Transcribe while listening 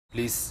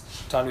Please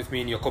turn with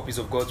me in your copies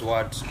of God's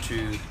Word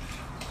to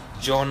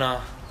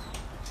Jonah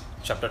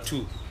chapter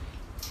 2.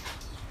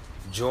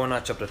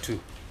 Jonah chapter 2.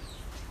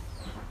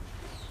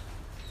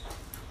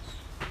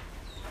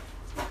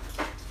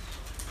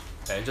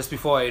 And just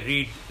before I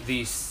read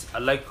this,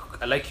 I'd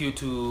like you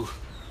to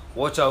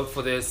watch out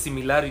for the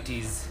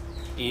similarities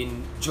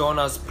in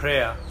Jonah's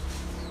prayer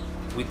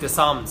with the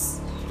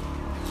Psalms.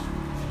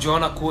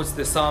 Jonah quotes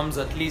the Psalms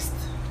at least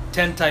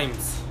 10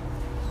 times.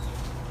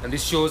 And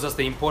this shows us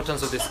the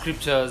importance of the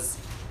scriptures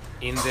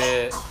in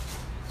the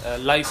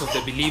life of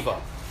the believer.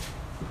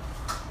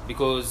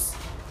 Because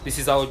this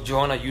is how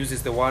Jonah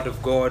uses the word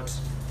of God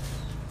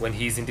when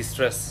he is in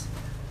distress.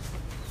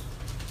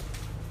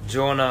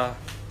 Jonah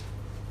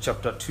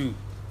chapter 2.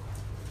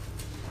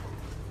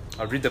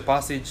 I'll read the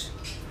passage.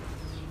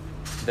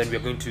 Then we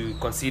are going to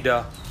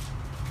consider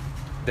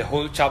the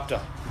whole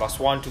chapter, verse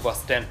 1 to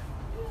verse 10.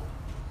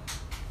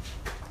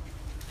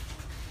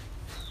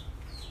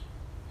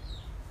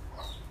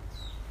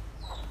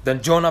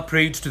 Then Jonah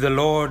prayed to the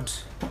Lord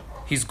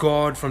his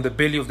God from the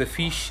belly of the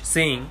fish,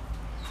 saying,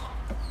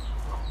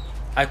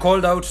 I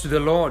called out to the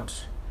Lord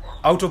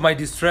out of my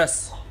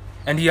distress,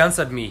 and he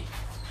answered me.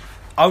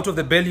 Out of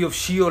the belly of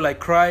Sheol I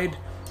cried,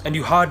 and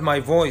you heard my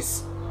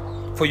voice.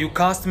 For you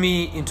cast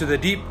me into the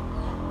deep,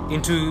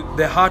 into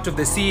the heart of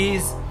the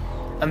seas,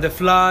 and the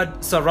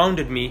flood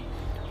surrounded me.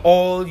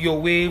 All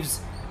your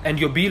waves and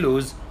your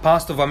billows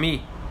passed over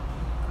me.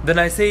 Then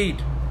I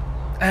said,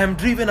 I am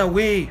driven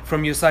away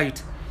from your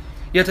sight.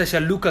 Yet I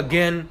shall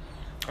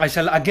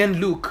again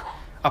look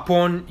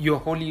upon your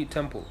holy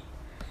temple.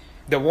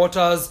 The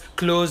waters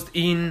closed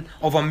in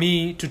over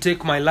me to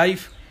take my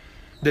life.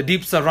 The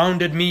deep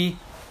surrounded me.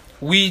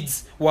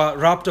 Weeds were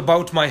wrapped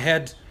about my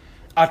head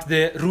at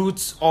the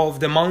roots of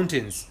the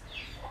mountains.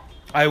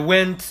 I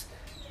went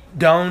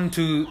down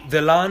to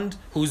the land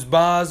whose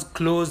bars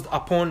closed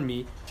upon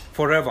me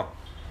forever.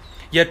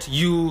 Yet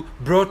you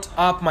brought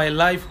up my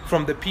life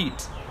from the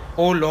pit,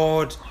 O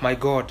Lord my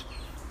God.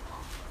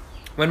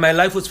 When my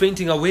life was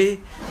fainting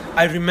away,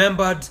 I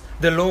remembered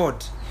the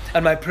Lord,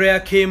 and my prayer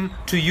came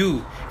to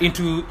you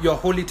into your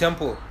holy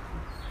temple.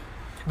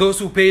 Those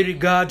who pay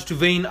regard to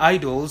vain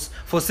idols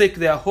forsake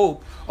their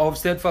hope of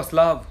steadfast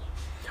love.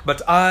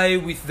 But I,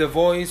 with the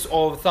voice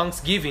of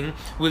thanksgiving,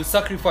 will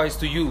sacrifice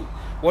to you.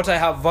 What I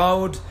have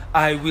vowed,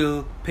 I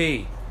will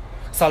pay.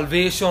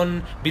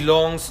 Salvation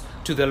belongs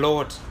to the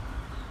Lord.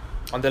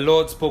 And the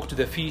Lord spoke to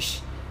the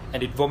fish,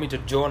 and it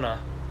vomited Jonah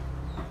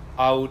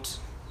out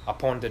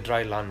upon the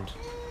dry land.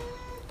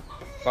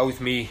 Bow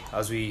with me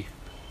as we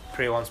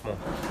pray once more.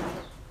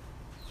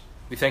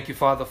 We thank you,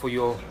 Father, for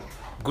your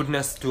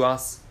goodness to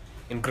us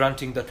in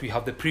granting that we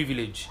have the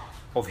privilege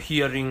of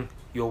hearing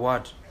your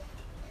word.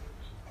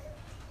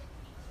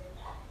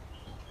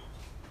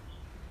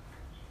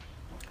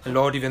 And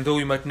Lord, even though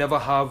we might never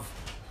have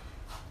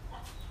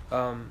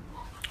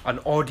an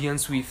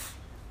audience with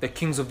the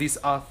kings of this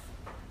earth,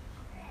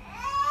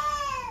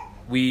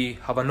 we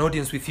have an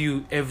audience with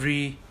you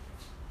every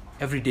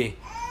day.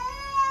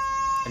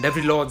 And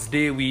every Lord's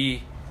Day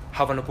we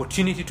have an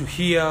opportunity to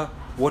hear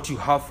what you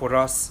have for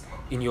us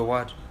in your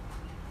word.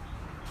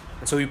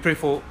 And so we pray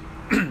for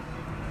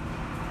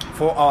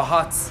our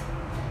hearts.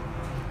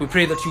 We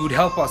pray that you would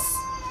help us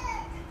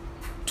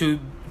to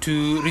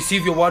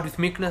receive your word with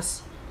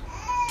meekness,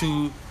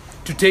 to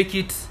take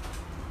it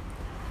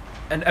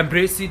and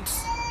embrace it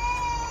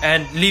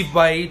and live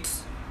by it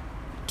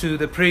to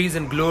the praise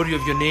and glory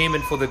of your name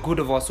and for the good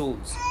of our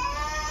souls.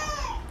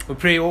 We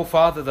pray, oh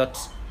Father, that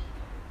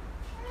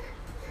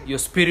your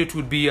Spirit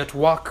would be at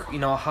work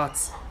in our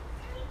hearts.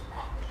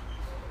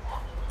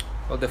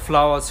 Well, the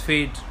flowers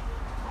fade,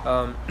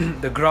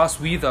 the grass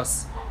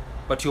withers,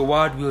 but your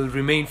word will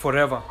remain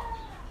forever.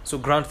 So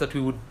grant that we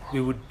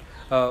would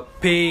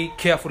pay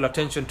careful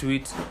attention to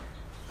it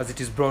as it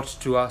is brought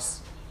to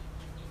us.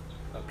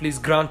 Please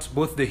grant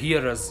both the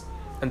hearers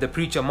and the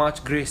preacher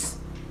much grace,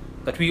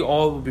 that we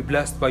all will be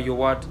blessed by your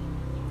word,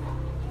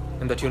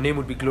 and that your name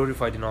would be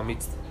glorified in our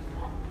midst.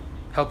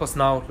 Help us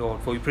now, Lord,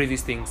 for we pray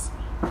these things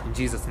in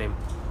Jesus' name.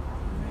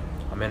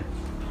 Amen.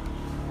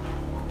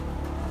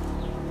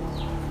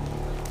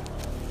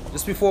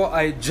 Just before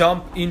I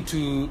jump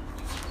into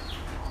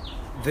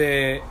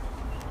the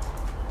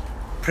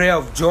prayer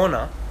of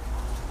Jonah,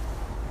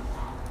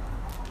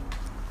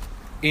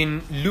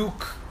 in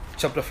Luke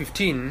chapter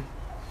 15,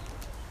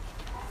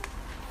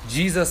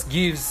 Jesus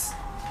gives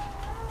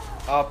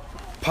a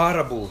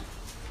parable.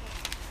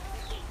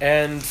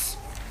 And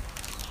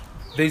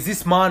there's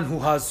this man who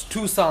has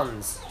two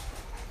sons.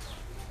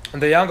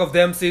 And the young of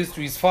them says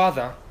to his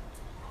father,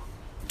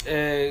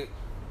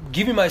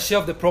 give me my share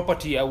of the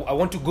property. I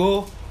want to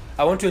go.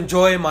 I want to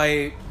enjoy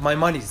my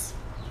monies.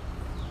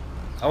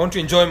 I want to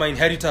enjoy my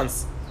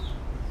inheritance.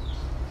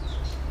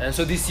 And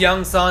so this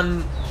young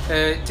son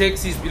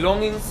takes his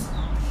belongings.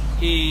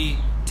 He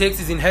takes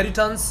his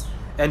inheritance.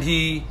 And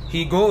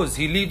he goes.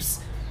 He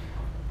lives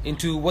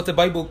into what the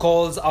Bible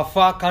calls a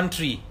far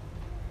country.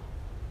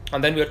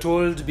 And then we are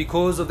told,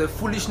 because of the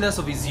foolishness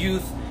of his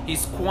youth, he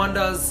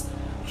squanders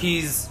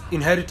his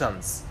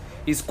inheritance.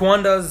 he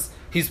squanders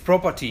his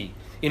property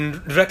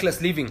in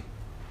reckless living,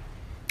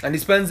 and he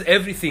spends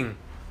everything.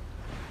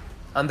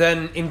 And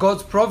then in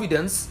God's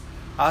providence,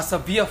 a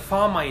severe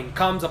famine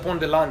comes upon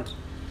the land,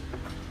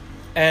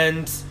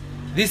 and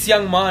this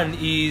young man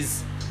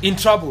is in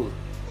trouble.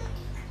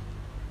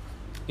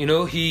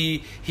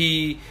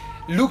 He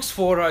looks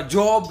for a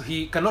job.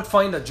 He cannot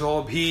find a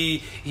job.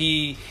 He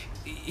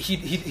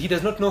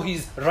does not know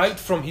his right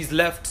from his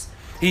left.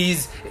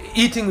 He's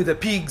eating with the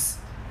pigs,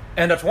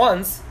 and at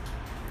once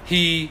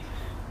he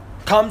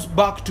comes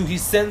back to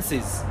his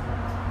senses.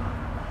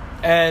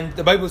 And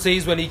the Bible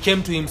says when he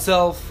came to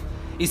himself,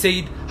 he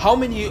said, how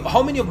many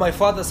of my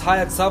father's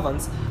hired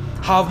servants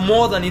have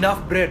more than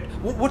enough bread?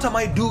 What am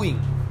I doing?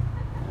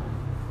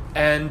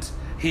 And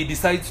he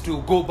decides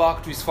to go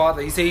back to his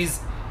father. He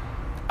says,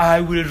 I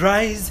will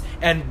rise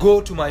and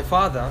go to my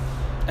father,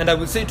 and I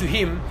will say to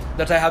him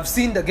that I have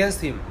sinned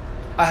against him.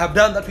 I have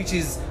done that which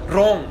is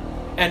wrong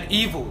and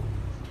evil.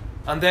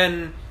 And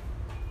then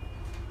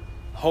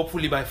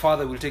hopefully my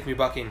father will take me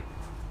back in.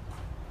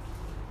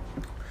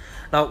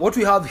 Now, what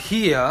we have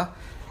here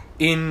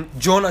in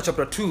Jonah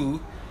chapter 2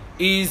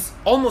 is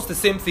almost the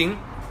same thing,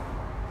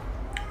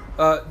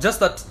 just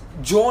that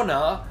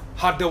Jonah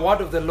had the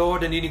word of the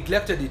Lord and he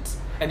neglected it,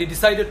 and he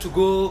decided to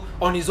go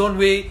on his own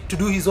way to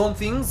do his own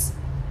things,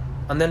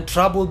 and then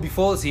trouble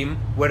befalls him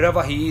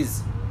wherever he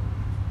is.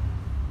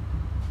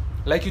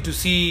 I'd like you to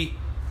see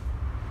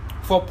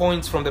 4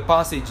 points from the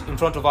passage in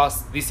front of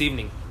us this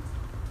evening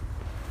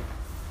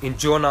in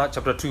Jonah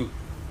chapter 2.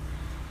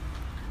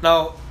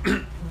 Now,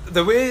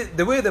 the way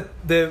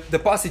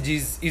the passage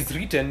is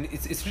written,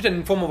 it's written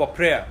in form of a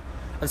prayer,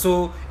 and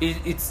so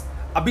it's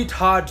a bit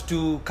hard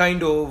to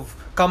kind of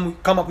come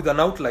up with an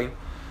outline,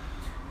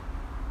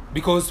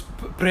 because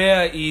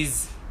prayer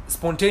is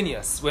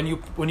spontaneous. When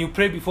you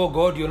pray before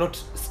God, you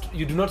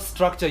do not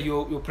structure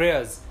your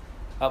prayers.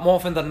 More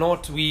often than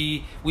not,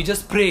 we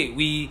just pray.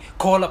 We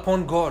call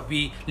upon God.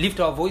 We lift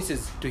our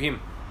voices to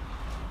Him,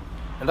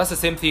 and that's the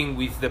same thing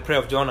with the prayer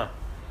of Jonah.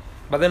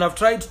 But then I've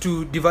tried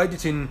to divide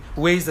it in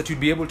ways that you'd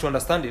be able to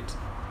understand it.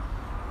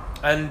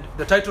 And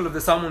the title of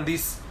the sermon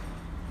this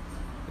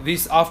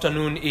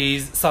afternoon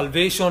is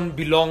Salvation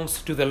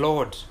Belongs to the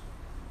Lord.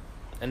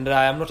 And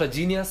I am not a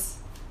genius.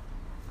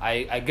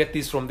 I get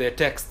this from the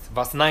text,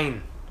 verse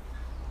 9.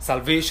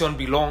 Salvation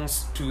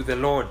belongs to the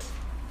Lord.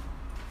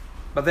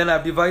 But then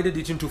I've divided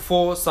it into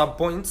 4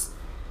 sub-points.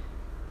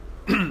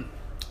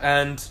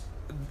 And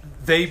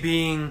they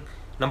being,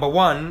 number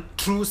 1,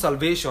 true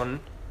salvation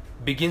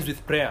begins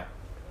with prayer.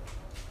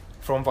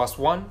 From verse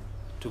 1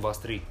 to verse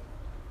 3.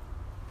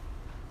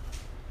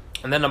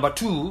 And then number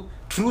 2,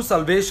 true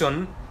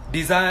salvation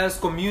desires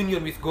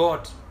communion with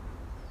God.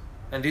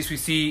 And this we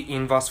see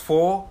in verse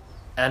 4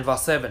 and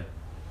verse 7.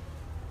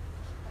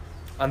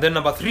 And then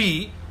number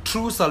 3,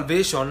 true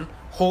salvation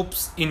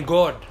hopes in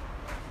God.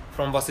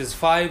 From verses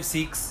 5,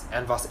 6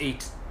 and verse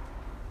 8.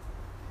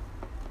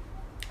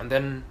 And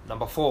then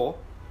number 4,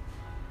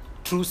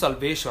 true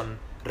salvation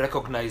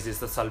recognizes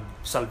that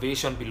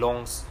salvation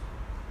belongs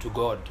to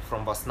God,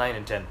 from verse 9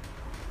 and 10.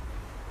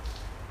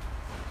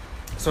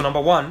 So number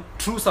 1,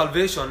 true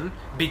salvation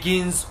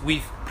begins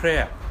with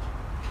prayer.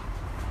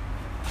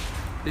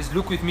 Please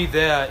look with me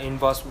there in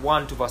verse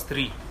 1 to verse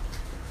 3.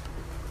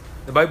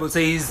 The Bible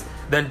says,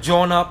 Then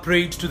Jonah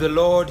prayed to the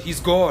Lord his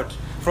God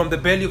from the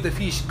belly of the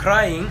fish,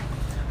 crying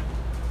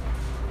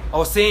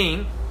or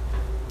saying,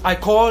 I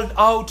called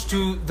out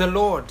to the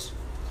Lord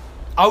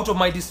out of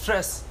my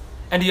distress,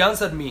 and he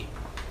answered me.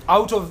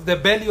 Out of the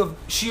belly of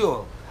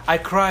Sheol I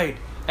cried,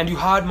 and you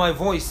heard my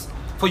voice.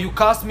 For you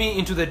cast me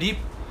into the deep,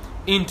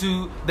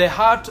 into the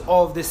heart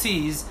of the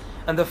seas,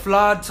 and the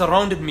flood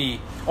surrounded me.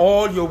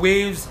 All your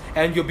waves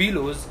and your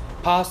billows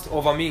passed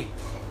over me.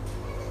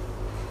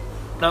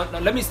 Now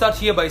let me start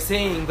here by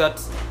saying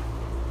that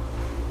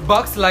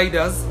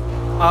backsliders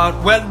are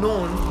well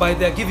known by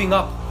their giving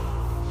up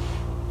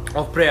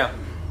of prayer.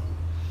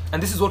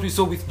 And this is what we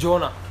saw with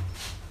Jonah.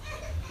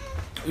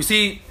 You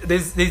see,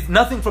 there's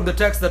nothing from the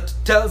text that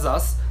tells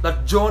us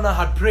that Jonah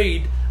had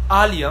prayed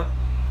earlier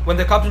when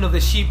the captain of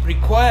the ship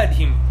required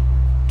him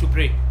to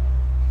pray.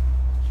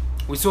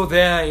 We saw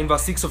there in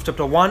verse 6 of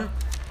chapter 1,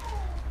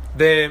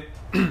 the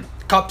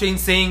captain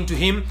saying to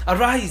him,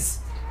 Arise,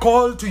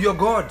 call to your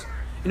God.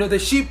 The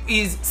ship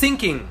is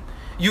sinking.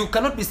 You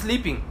cannot be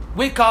sleeping.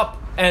 Wake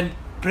up and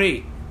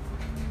pray.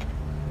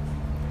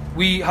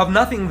 We have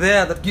nothing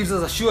there that gives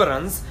us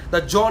assurance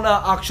that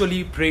Jonah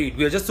actually prayed.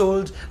 We are just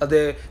told that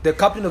the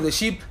captain of the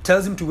ship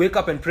tells him to wake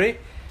up and pray,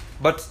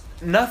 but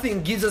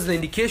nothing gives us the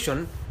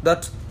indication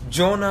that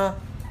Jonah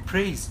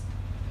prays.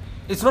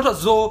 It's not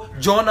as though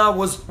Jonah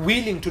was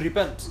willing to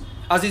repent.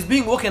 As he's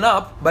being woken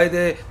up by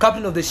the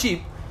captain of the ship,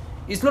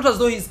 it's not as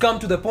though he's come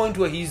to the point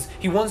where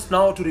he wants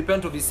now to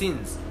repent of his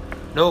sins.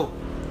 No.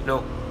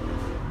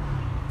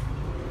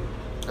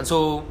 And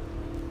so,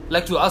 I'd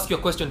like to ask you a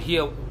question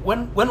here.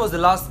 When was the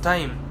last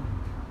time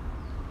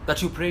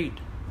that you prayed?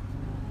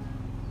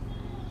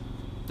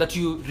 That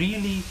you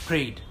really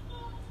prayed?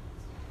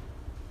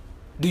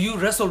 Do you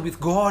wrestle with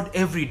God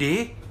every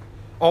day?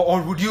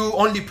 Or would you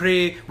only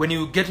pray when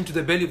you get into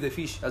the belly of the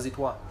fish, as it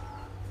were?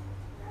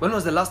 When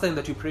was the last time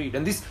that you prayed?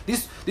 And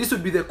this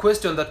would be the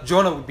question that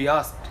Jonah would be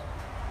asked.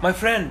 My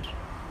friend.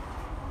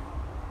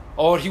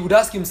 Or he would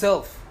ask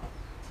himself,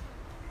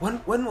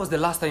 when was the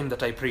last time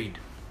that I prayed?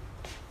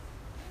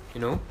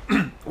 You know,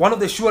 one of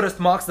the surest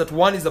marks that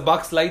one is a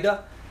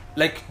backslider,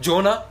 like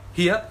Jonah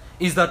here,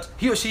 is that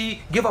he or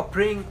she gave up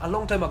praying a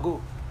long time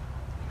ago.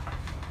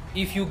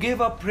 If you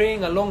gave up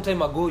praying a long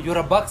time ago, you're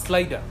a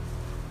backslider.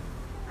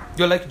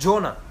 You're like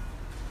Jonah.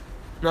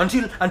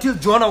 Until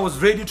Jonah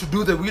was ready to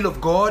do the will of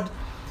God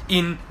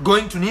in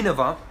going to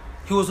Nineveh,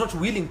 he was not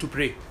willing to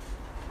pray.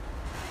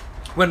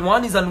 When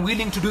one is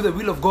unwilling to do the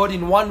will of God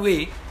in one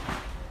way,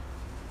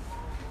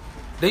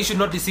 they should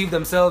not deceive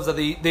themselves that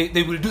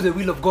they will do the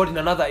will of God in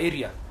another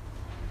area.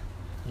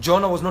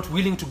 Jonah was not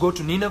willing to go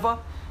to Nineveh,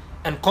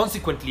 and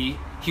consequently,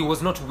 he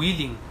was not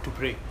willing to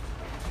pray.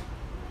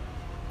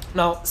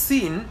 Now,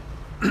 sin,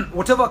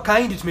 whatever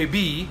kind it may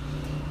be,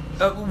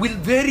 will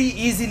very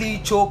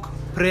easily choke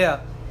prayer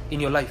in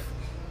your life.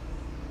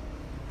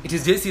 It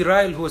is J.C.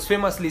 Ryle who has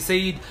famously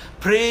said,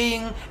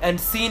 praying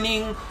and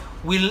sinning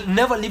will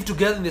never live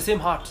together in the same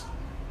heart.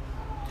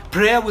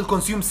 Prayer will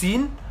consume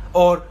sin,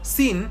 or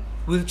sin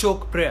will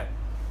choke prayer.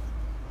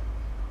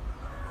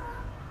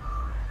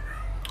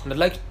 And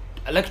I'd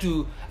like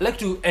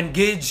to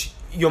engage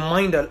your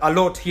mind a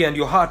lot here and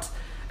your heart,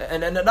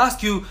 and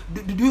ask you,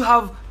 do you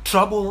have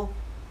trouble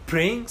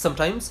praying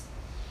sometimes?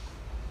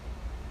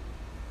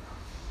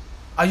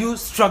 Are you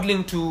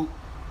struggling to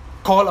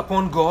call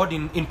upon God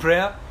in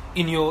prayer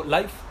in your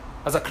life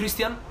as a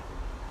Christian?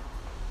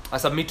 I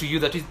submit to you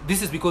that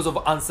this is because of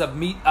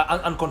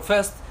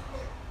unconfessed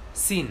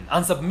sin,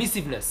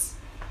 unsubmissiveness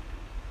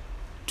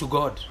to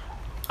God.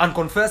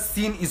 Unconfessed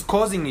sin is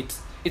causing it.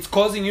 It's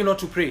causing you not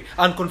to pray.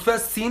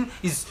 Unconfessed sin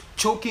is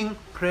choking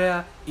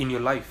prayer in your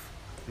life.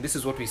 And this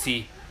is what we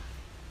see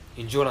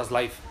in Jonah's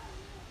life.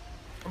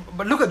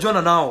 But look at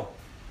Jonah now.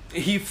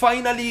 He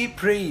finally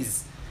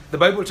prays. The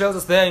Bible tells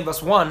us there in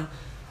verse 1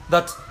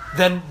 that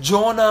then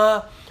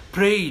Jonah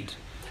prayed.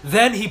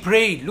 Then he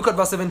prayed. Look at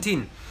verse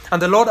 17.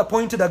 And the Lord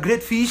appointed a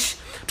great fish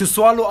to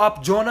swallow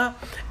up Jonah.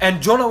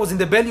 And Jonah was in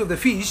the belly of the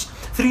fish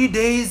 3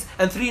 days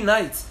and 3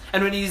 nights.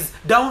 And when he's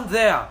down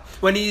there,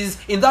 when he's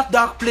in that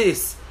dark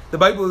place, the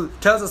Bible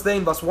tells us there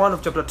in verse 1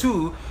 of chapter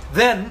 2,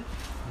 then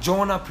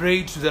Jonah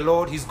prayed to the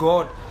Lord his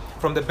God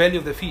from the belly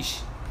of the fish.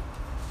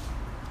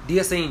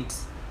 Dear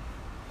saints,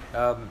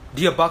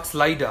 dear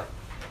backslider,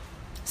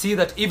 see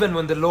that even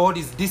when the Lord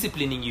is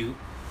disciplining you,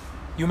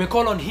 you may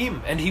call on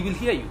him and he will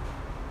hear you.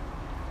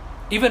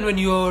 Even when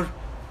you're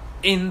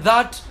in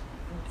that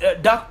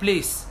dark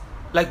place,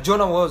 like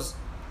Jonah was,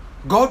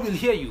 God will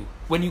hear you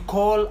when you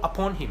call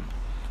upon him.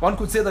 One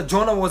could say that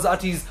Jonah was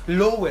at his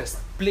lowest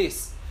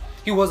place.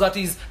 He was at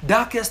his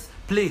darkest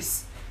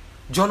place.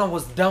 Jonah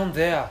was down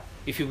there,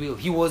 if you will.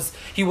 He was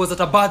at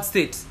a bad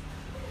state.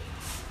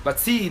 But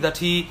see that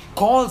he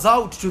calls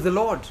out to the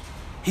Lord.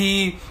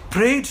 He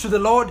prayed to the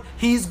Lord.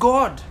 He is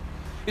God.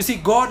 You see,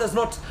 God has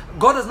not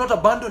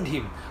abandoned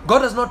him.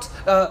 God has not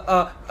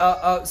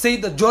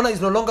said that Jonah is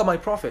no longer my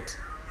prophet.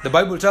 The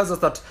Bible tells us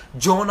that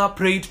Jonah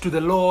prayed to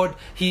the Lord.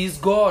 He is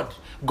God.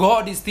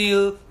 God is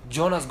still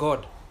Jonah's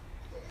God.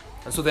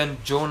 And so then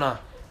Jonah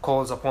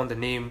calls upon the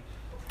name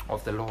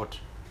of the Lord.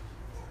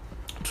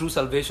 True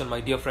salvation,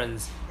 my dear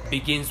friends,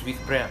 begins with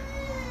prayer.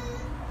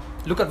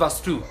 Look at verse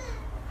 2.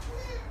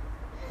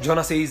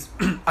 Jonah says,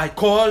 I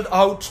called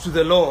out to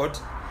the Lord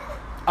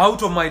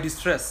out of my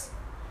distress,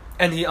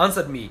 and he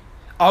answered me.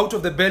 Out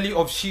of the belly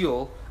of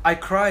Sheol I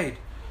cried,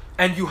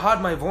 and you heard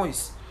my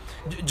voice.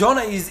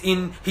 Jonah is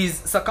in his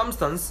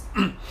circumstance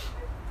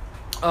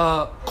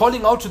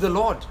calling out to the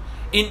Lord.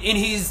 In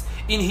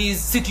his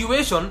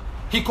situation,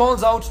 he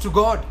calls out to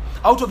God.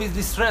 Out of his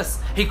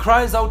distress, he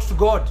cries out to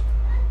God.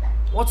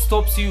 What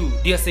stops you,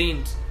 dear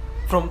saint,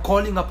 from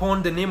calling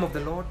upon the name of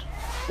the Lord?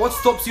 What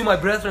stops you, my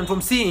brethren,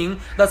 from seeing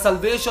that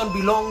salvation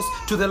belongs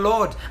to the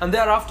Lord and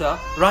thereafter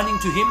running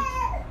to him?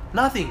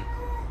 Nothing.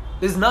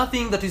 There's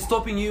nothing that is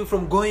stopping you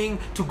from going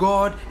to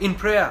God in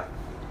prayer.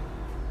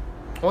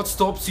 What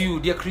stops you,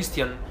 dear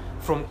Christian,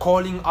 from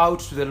calling out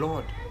to the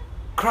Lord?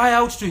 Cry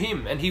out to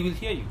him and he will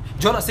hear you.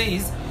 Jonah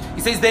says,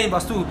 he says there in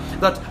verse 2,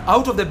 that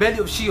out of the belly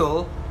of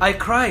Sheol I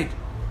cried,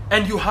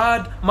 and you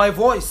heard my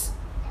voice.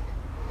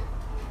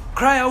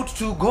 Cry out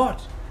to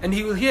God and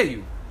he will hear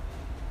you.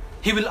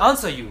 He will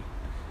answer you.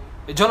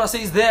 Jonah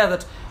says there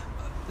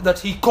that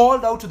he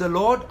called out to the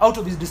Lord out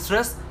of his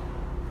distress,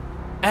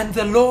 and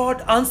the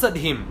Lord answered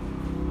him.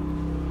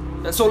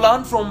 And so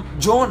learn from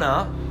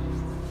Jonah,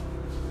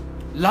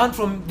 learn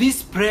from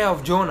this prayer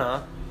of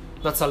Jonah,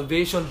 that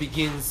salvation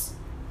begins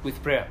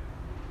with prayer.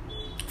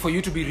 For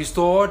you to be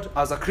restored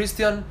as a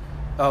Christian,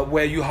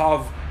 where you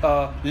have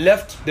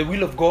left the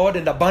will of God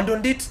and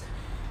abandoned it,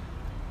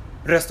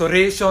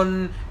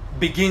 restoration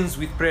begins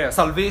with prayer.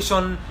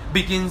 Salvation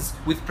begins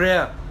with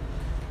prayer.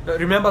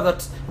 Remember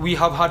that we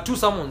have had 2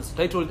 sermons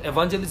titled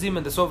Evangelism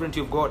and the Sovereignty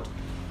of God.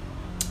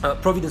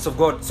 Providence of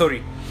God,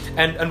 sorry.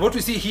 And what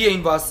we see here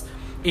in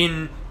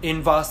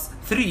verse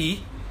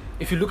 3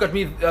 if you look at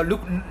me,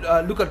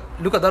 look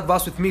at that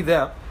verse with me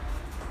there,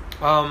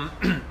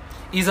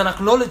 is an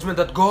acknowledgement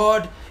that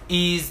God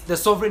is the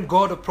sovereign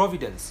God of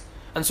providence.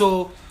 And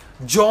so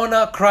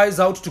Jonah cries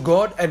out to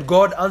God and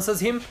God answers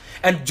him,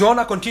 and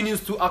Jonah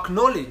continues to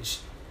acknowledge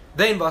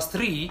there in verse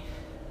 3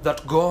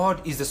 that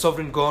God is the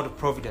sovereign God of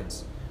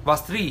providence.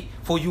 Verse 3,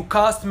 for you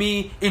cast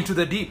me into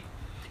the deep,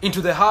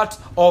 into the heart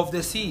of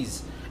the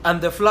seas,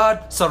 and the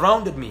flood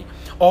surrounded me.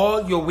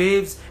 All your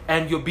waves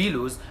and your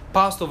billows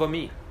passed over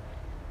me.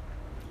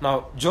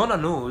 Now, Jonah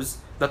knows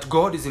that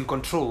God is in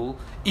control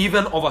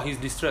even over his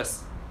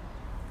distress.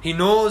 He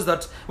knows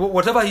that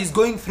whatever he's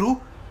going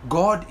through,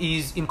 God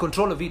is in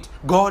control of it.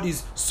 God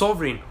is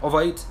sovereign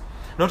over it.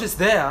 Notice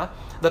there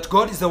that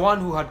God is the one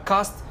who had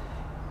cast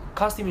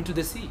him into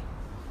the sea.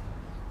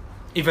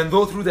 Even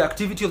though through the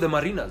activity of the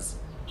mariners,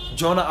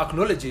 Jonah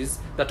acknowledges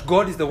that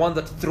God is the one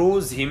that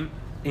throws him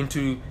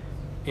into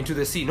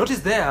the sea. Notice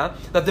there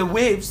that the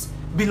waves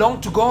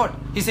belong to God.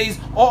 He says,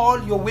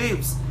 all your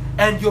waves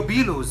and your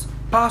billows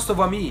passed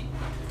over me.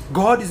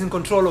 God is in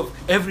control of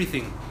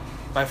everything,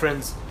 my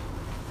friends.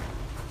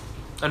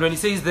 And when he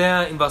says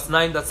there in verse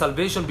 9 that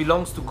salvation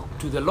belongs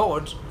to the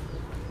Lord,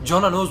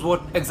 Jonah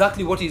knows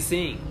exactly what he's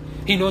saying.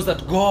 He knows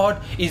that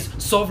God is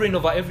sovereign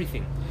over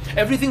everything.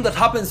 Everything that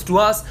happens to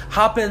us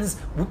happens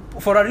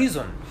for a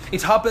reason.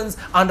 It happens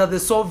under the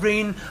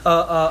sovereign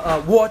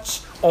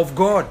watch of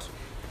God,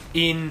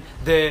 in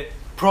the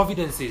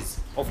providences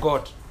of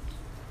God.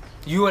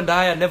 You and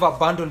I are never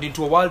abandoned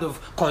into a world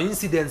of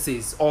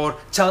coincidences or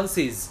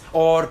chances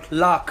or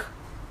luck.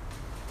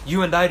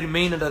 You and I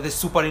remain under the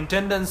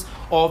superintendence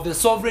of the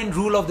sovereign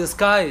rule of the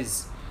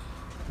skies,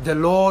 the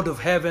Lord of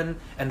heaven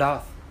and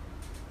earth.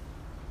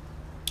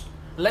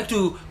 I'd like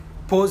to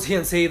pause here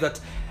and say that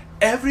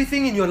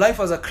everything in your life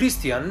as a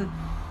Christian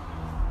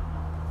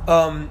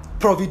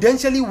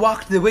providentially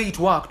worked the way it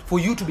worked for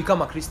you to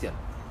become a Christian,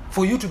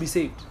 for you to be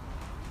saved.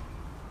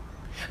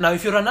 Now,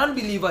 if you're an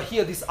unbeliever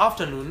here this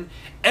afternoon,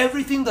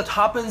 everything that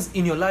happens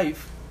in your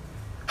life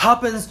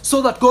happens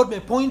so that God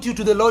may point you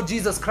to the Lord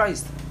Jesus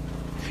Christ.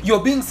 You're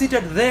being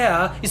seated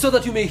there is so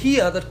that you may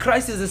hear that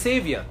Christ is the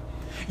Savior.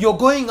 You're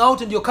going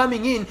out and you're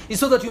coming in is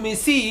so that you may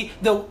see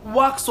the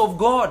works of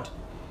God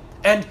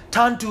and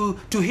turn to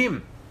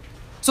Him.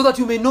 So that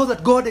you may know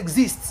that God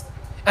exists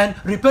and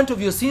repent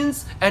of your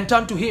sins and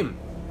turn to Him.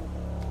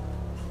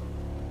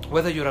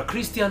 Whether you're a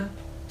Christian,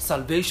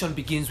 salvation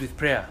begins with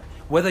prayer.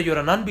 Whether you're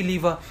an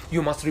unbeliever,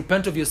 you must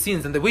repent of your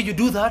sins. And the way you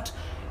do that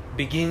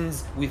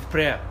begins with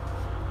prayer.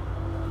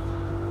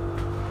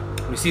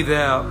 We see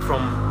there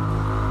from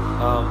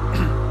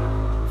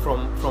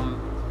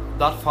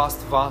that first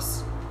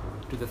verse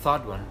to the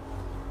third one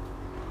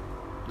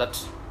that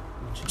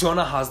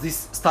Jonah has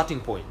this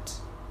starting point.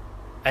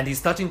 And his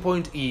starting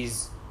point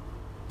is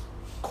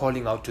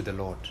calling out to the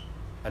Lord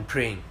and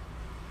praying.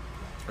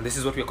 And this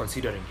is what we are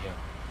considering here.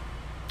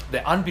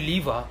 The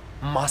unbeliever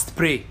must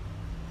pray.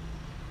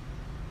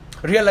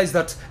 Realize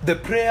that the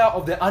prayer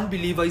of the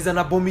unbeliever is an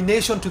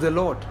abomination to the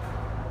Lord.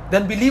 The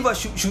unbeliever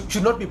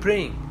should not be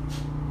praying.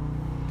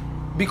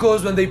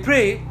 Because when they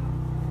pray,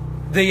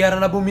 they are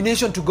an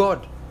abomination to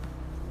God.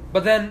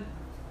 But then,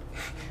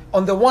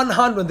 on the one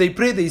hand, when they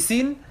pray, they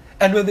sin.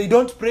 And when they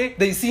don't pray,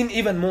 they sin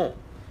even more.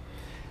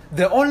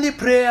 The only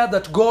prayer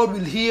that God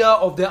will hear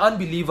of the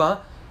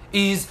unbeliever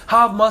is,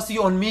 have mercy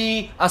on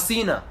me, a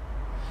sinner.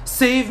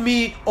 Save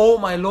me, O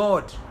my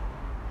Lord.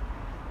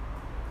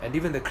 And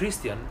even the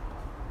Christian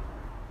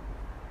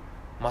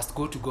must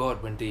go to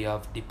God when they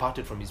have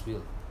departed from His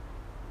will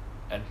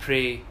and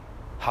pray,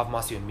 have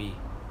mercy on me,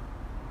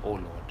 O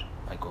Lord,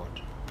 my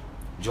God.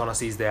 Jonah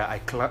says there, I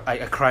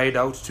cried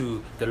out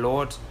to the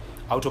Lord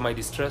out of my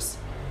distress,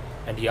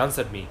 and He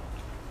answered me.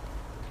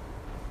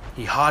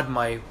 He heard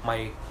my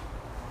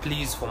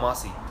pleas for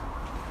mercy.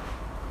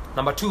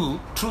 Number 2,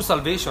 true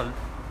salvation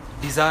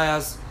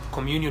desires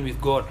communion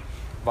with God.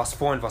 Verse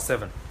 4 and verse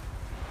 7.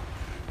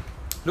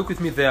 Look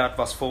with me there at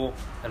verse 4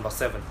 and verse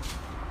 7.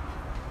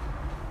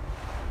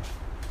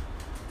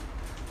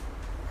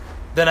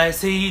 Then I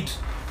said,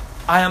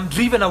 I am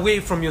driven away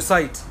from your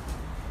sight,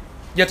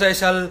 yet I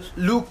shall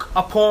look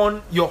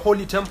upon your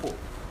holy temple.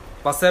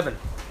 Verse 7.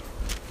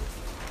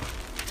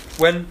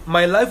 When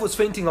my life was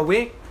fainting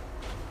away,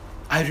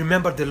 I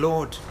remembered the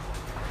Lord,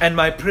 and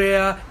my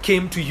prayer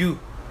came to you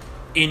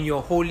in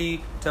your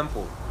holy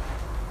temple.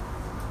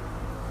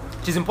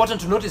 It is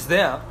important to notice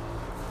there,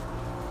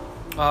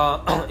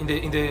 in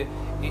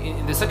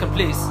the second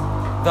place,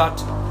 that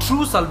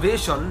true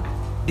salvation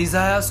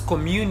desires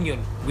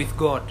communion with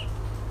God.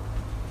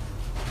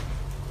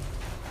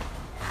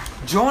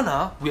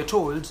 Jonah, we are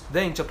told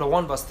there in chapter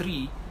 1 verse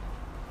 3,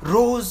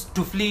 rose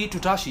to flee to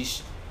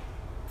Tarshish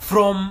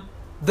from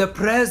the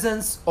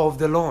presence of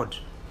the Lord.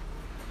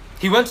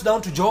 He went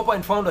down to Joppa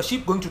and found a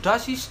ship going to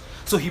Tarshish,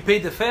 so he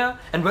paid the fare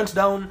and went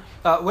down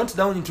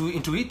into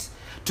it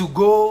to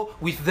go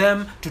with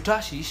them to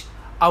Tarshish,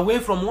 away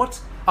from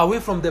what? Away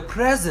from the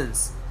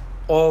presence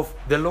of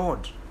the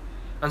Lord.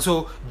 And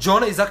so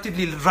Jonah is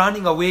actively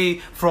running away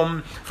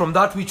from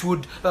that which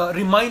would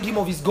remind him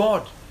of his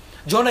God.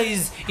 Jonah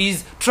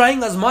is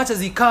trying as much as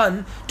he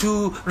can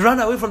to run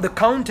away from the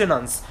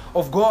countenance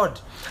of God,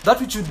 that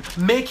which would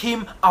make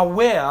him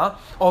aware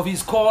of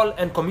his call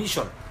and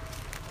commission.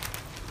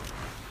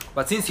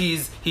 But since he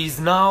is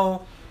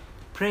now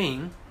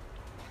praying,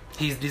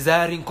 he is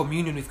desiring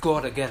communion with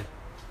God again.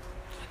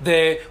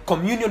 The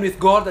communion with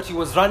God that he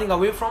was running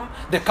away from,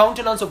 the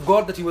countenance of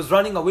God that he was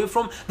running away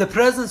from, the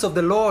presence of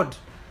the Lord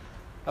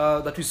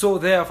that we saw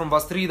there from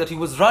verse 3 that he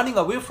was running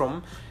away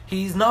from,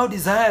 he is now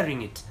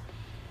desiring it.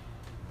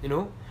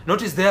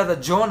 Notice there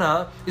that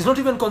Jonah is not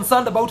even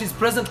concerned about his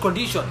present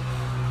condition.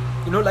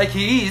 Like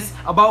he is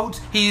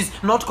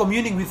not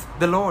communing with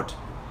the Lord.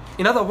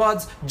 In other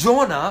words,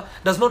 Jonah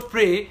does not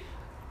pray,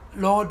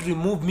 Lord,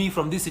 remove me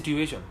from this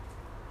situation.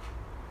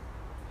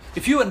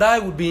 If you and I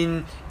would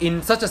be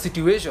in such a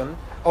situation,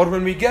 or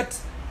when we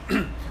get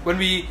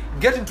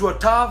into a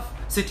tough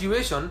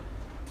situation,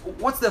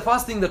 what's the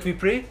first thing that we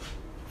pray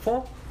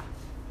for?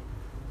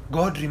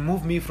 God,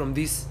 remove me from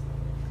this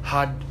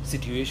hard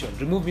situation.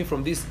 Remove me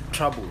from this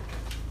trouble.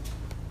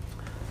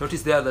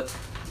 Notice there that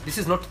this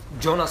is not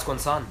Jonah's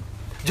concern.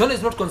 Jonah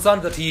is not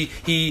concerned that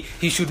he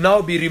should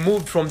now be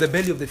removed from the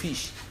belly of the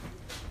fish.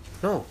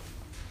 No.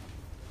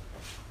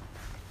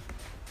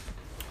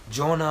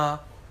 Jonah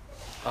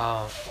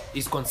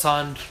is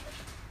concerned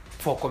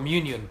for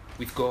communion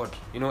with God.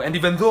 And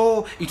even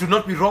though it would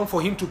not be wrong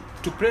for him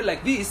to pray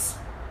like this,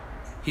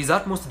 his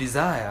utmost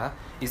desire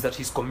is that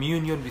his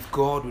communion with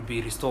God would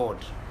be restored.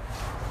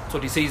 So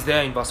he says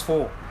there in verse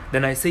 4,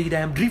 then I said, I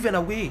am driven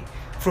away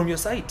from your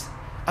sight.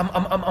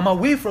 I'm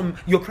away from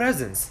your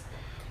presence.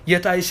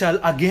 Yet I shall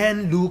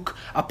again look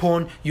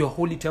upon your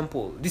holy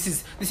temple. This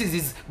is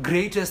his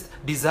greatest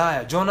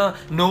desire. Jonah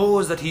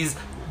knows that he's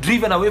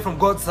driven away from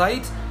God's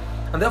sight,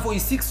 and therefore he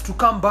seeks to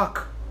come back.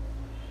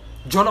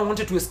 Jonah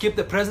wanted to escape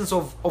the presence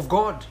of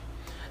God.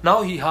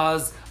 Now he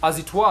has, as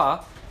it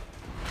were,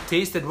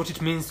 tasted what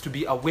it means to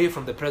be away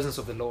from the presence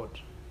of the Lord.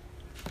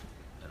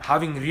 And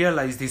having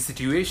realized his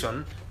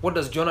situation, what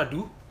does Jonah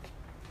do?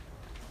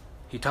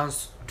 He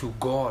turns to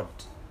God.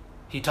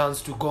 He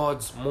turns to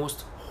God's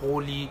most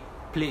holy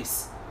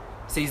place.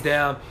 It says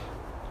there,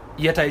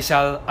 yet I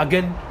shall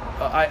again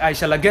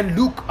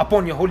look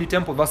upon your holy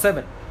temple. Verse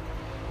 7.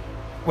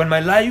 When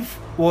my life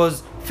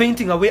was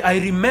fainting away, I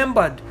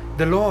remembered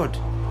the Lord,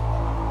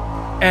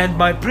 and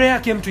my prayer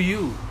came to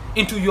you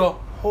into your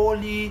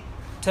holy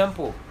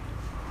temple.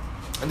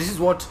 And this is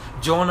what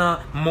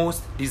Jonah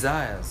most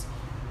desires.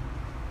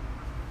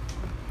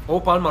 O.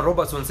 Palmer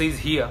Robertson says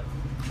here,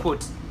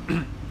 quote,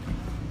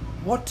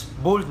 what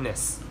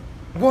boldness,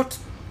 what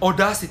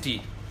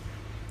audacity.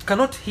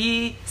 Cannot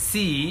he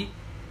see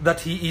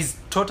that he is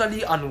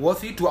totally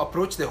unworthy to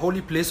approach the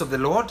holy place of the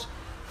Lord?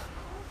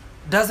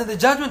 Doesn't the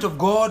judgment of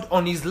God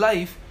on his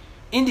life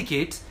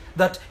indicate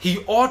that he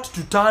ought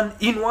to turn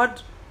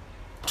inward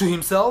to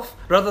himself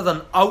rather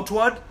than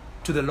outward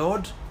to the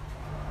Lord?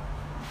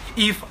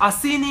 If a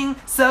sinning,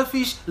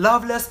 selfish,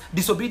 loveless,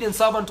 disobedient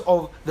servant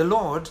of the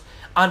Lord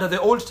under the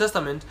Old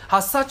Testament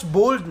has such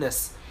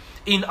boldness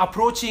in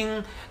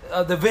approaching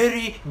the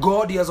very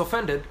God he has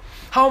offended,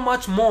 how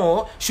much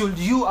more should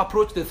you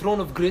approach the throne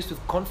of grace with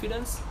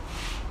confidence,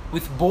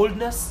 with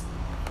boldness?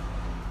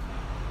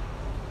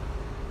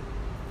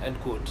 End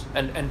quote.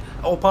 And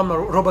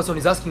Palmer Robertson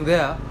is asking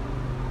there,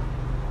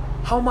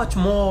 how much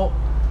more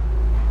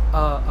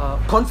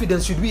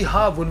confidence should we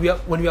have when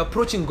we are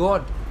approaching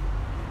God?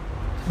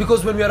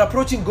 Because when we are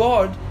approaching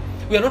God,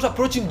 we are not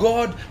approaching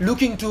God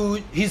looking to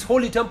his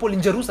holy temple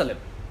in Jerusalem.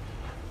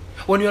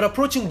 When we are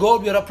approaching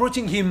God, we are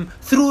approaching him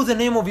through the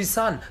name of his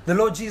Son, the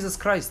Lord Jesus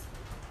Christ.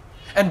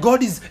 And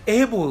God is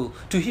able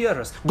to hear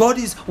us. God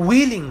is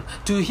willing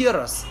to hear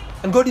us.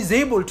 And God is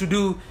able to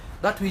do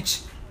that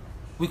which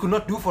we could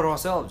not do for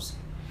ourselves.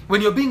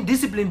 When you're being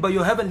disciplined by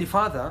your Heavenly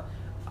Father,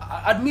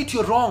 admit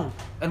you're wrong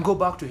and go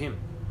back to him.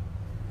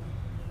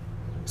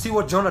 See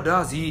what Jonah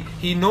does.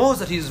 He knows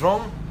that he's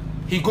wrong.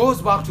 He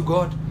goes back to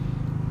God.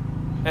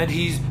 And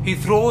he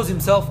throws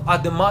himself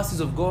at the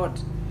mercies of God.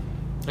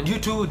 And you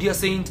too, dear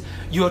saint,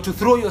 you are to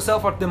throw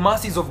yourself at the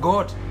mercies of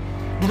God.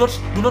 Do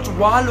not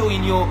wallow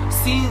in your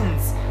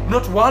sins. Do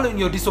not wallow in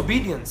your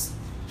disobedience.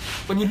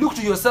 When you look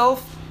to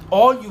yourself,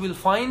 all you will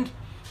find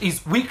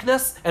is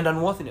weakness and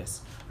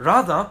unworthiness.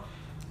 Rather,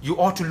 you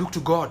ought to look to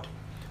God.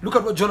 Look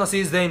at what Jonah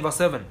says there in verse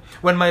 7.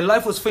 When my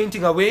life was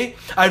fainting away,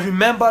 I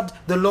remembered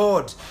the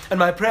Lord, and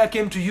my prayer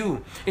came to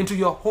you into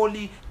your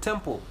holy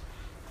temple.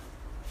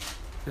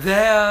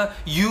 There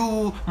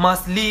you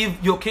must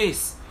leave your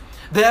case.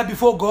 There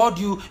before God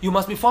you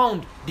must be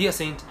found, dear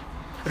saint.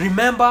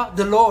 Remember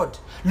the Lord.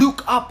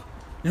 Look up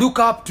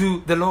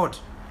to the Lord.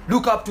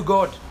 Look up to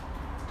God.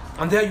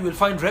 And there you will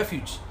find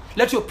refuge.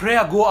 Let your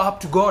prayer go up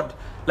to God.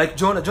 Like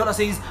Jonah. Jonah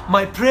says,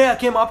 my prayer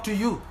came up to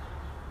you.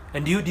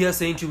 And you, dear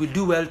saint, you will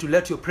do well to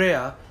let your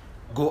prayer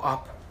go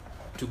up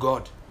to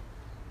God.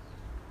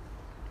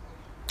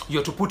 You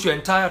are to put your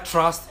entire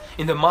trust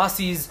in the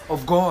mercies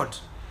of God,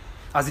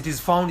 as it is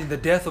found in the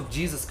death of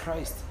Jesus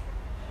Christ.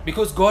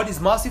 Because God is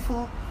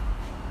merciful,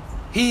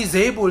 he is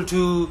able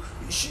to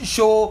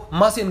show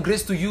mercy and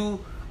grace to you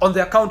on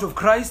the account of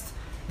Christ,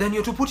 then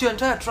you're to put your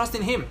entire trust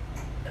in Him.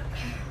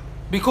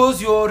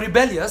 Because you're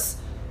rebellious,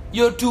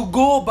 you're to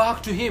go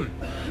back to Him.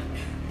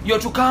 You're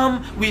to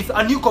come with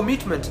a new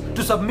commitment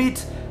to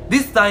submit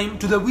this time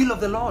to the will of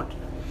the Lord.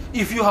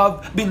 If you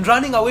have been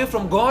running away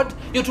from God,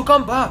 you're to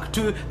come back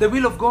to the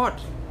will of God.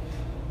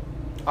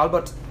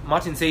 Albert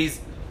Martin says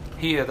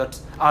here that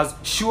as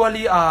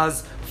surely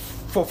as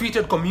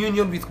forfeited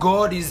communion with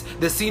God is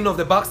the sin of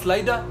the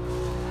backslider,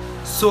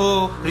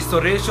 so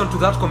restoration to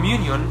that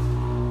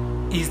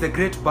communion is the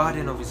great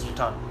burden of His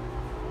return.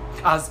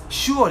 As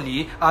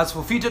surely as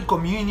forfeited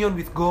communion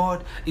with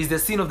God is the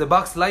sin of the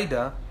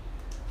backslider,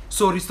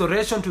 so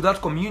restoration to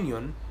that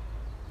communion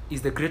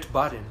is the great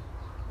burden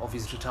of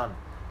His return.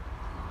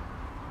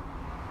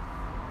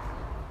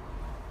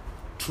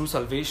 True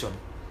salvation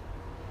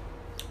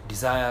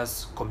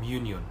desires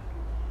communion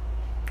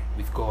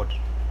with God.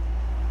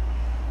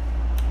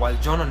 While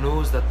Jonah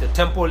knows that the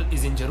temple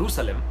is in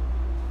Jerusalem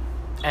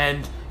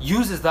and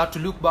uses that to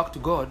look back to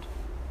God,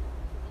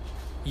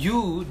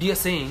 you, dear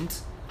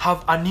saints,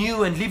 have a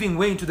new and living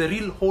way into the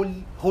real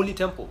holy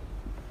temple,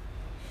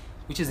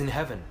 which is in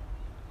heaven.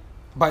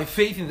 By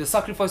faith in the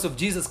sacrifice of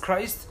Jesus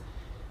Christ,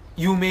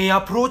 you may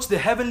approach the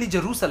heavenly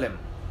Jerusalem,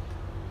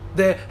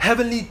 the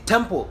heavenly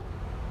temple,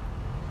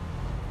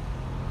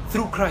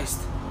 through Christ.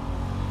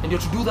 And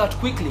you're to do that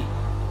quickly.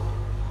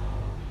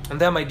 And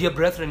there, my dear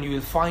brethren, you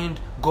will find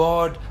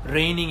God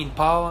reigning in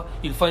power.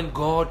 You'll find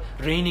God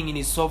reigning in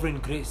His sovereign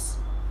grace.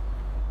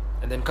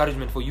 And the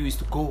encouragement for you is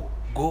to go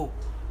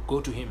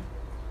to Him.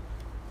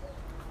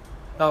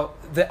 Now,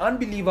 the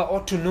unbeliever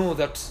ought to know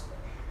that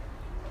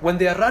when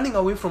they are running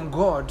away from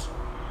God,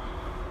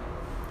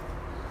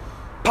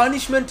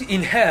 punishment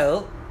in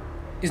hell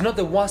is not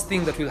the worst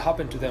thing that will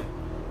happen to them.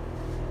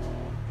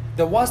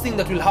 The worst thing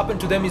that will happen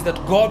to them is that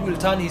God will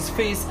turn His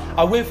face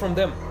away from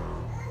them.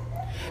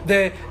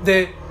 When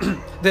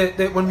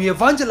we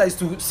evangelize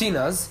to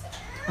sinners,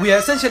 we are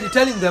essentially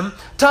telling them,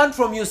 turn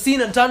from your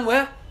sin and turn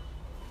where?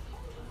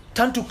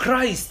 Turn to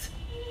Christ.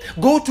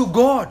 Go to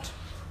God.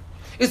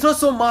 It's not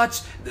so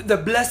much the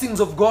blessings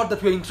of God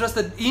that we're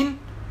interested in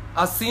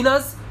as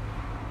sinners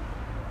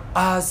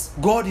as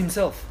God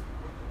Himself.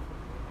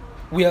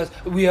 We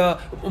are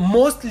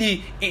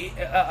mostly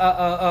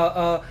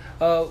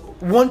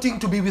wanting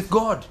to be with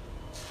God.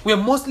 We are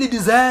mostly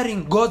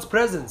desiring God's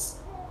presence.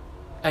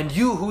 And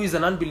you, who is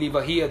an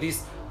unbeliever here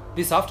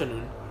this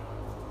afternoon,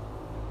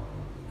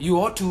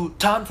 you ought to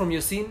turn from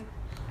your sin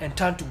and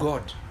turn to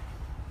God.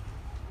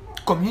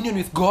 Communion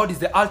with God is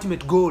the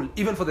ultimate goal,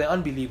 even for the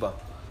unbeliever.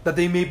 That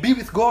they may be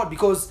with God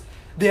because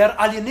they are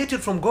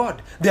alienated from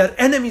God. They are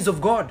enemies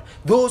of God.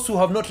 Those who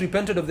have not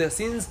repented of their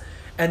sins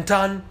and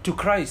turn to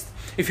Christ.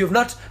 If you have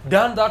not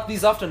done that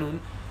this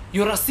afternoon,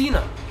 you're a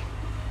sinner.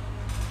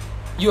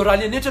 You're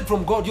alienated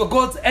from God. You're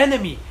God's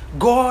enemy.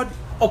 God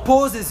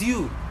opposes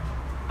you.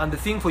 And the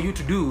thing for you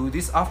to do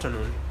this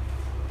afternoon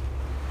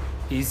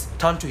is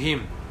turn to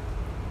Him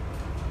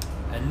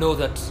and know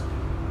that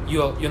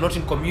you're not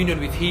in communion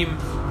with Him,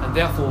 and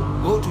therefore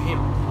go to Him.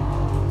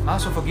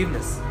 Ask for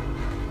forgiveness.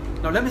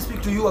 Now let me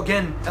speak to you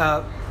again,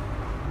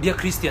 dear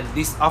Christian,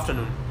 this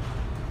afternoon.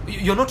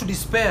 You're not to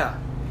despair.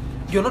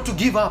 You're not to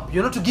give up.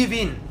 You're not to give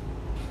in.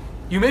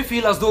 You may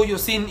feel as though your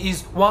sin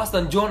is worse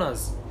than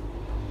Jonah's.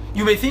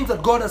 You may think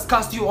that God has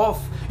cast you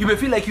off. You may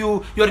feel like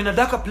you're in a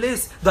darker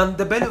place than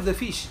the belly of the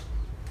fish.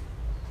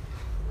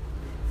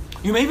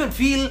 You may even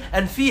feel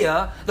and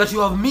fear that you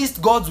have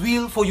missed God's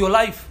will for your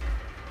life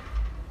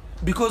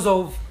because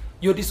of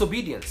your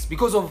disobedience,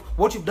 because of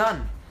what you've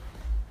done.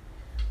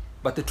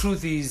 But the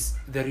truth is,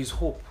 there is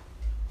hope.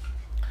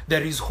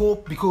 There is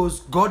hope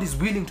because God is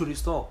willing to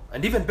restore.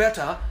 And even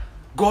better,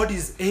 God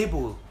is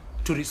able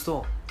to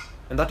restore.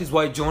 And that is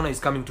why Jonah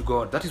is coming to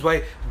God. That is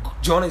why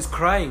Jonah is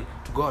crying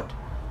to God.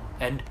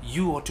 And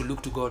you ought to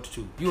look to God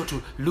too. You ought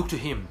to look to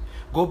Him.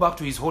 Go back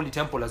to His holy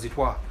temple, as it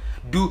were.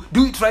 Do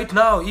it right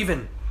now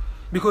even.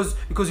 Because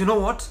you know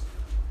what?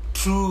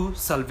 True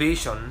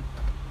salvation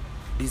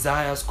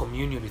desires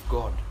communion with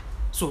God.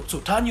 So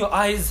turn your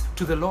eyes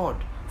to the Lord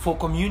for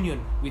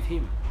communion with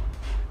Him.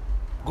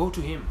 Go to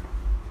Him.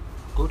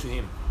 Go to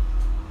Him.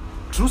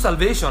 True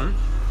salvation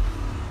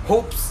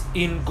hopes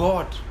in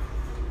God.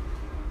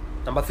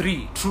 Number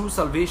 3, true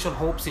salvation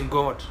hopes in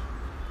God.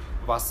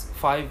 Verse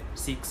 5,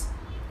 6,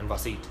 and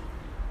verse 8.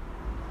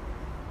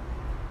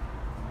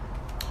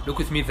 Look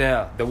with me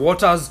there. The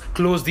waters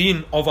closed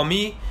in over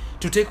me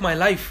to take my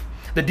life.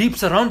 The deep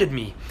surrounded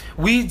me.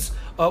 Weeds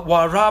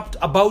were wrapped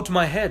about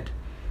my head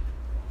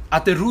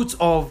at the roots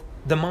of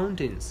the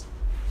mountains.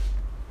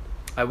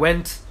 I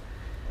went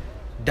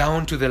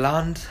down to the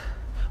land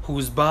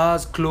whose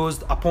bars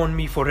closed upon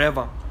me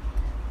forever.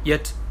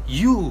 Yet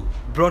you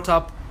brought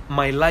up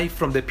my life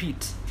from the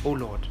pit, O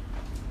Lord.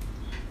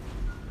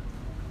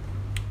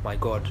 My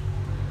God.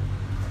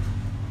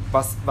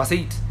 Verse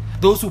 8.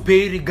 Those who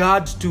pay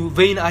regard to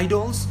vain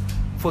idols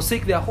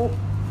forsake their hope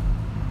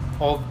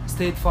of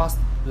steadfast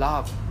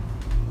love.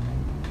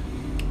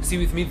 See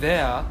with me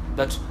there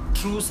that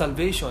true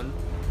salvation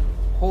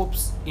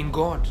hopes in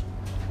God.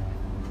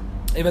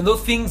 even though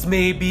things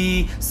may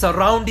be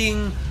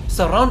surrounding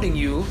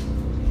you,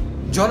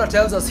 Jonah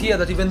tells us here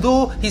that even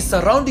though his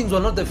surroundings were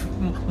not the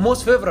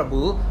most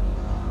favorable,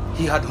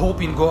 he had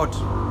hope in God.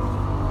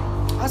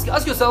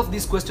 Ask yourself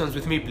these questions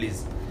with me,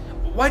 please.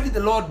 Why did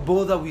the Lord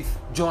bother with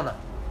Jonah?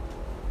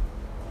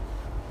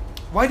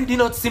 Why did he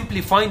not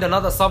simply find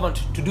another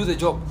servant to do the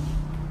job?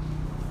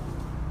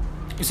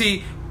 You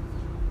see,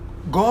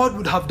 God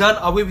would have done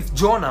away with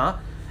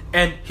Jonah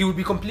and he would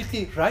be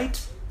completely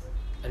right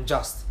and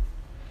just.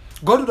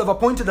 God would have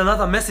appointed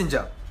another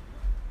messenger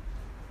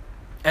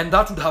and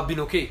that would have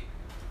been okay.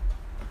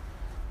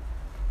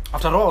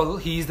 After all,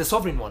 he is the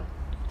sovereign one.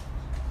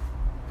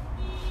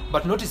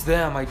 But notice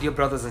there, my dear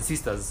brothers and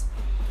sisters,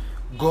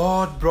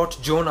 God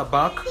brought Jonah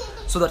back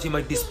so that he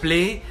might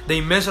display the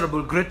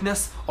immeasurable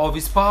greatness of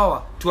his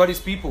power toward his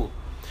people.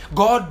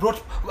 God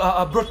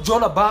brought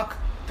Jonah back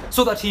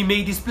so that he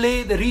may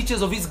display the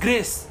riches of his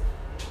grace.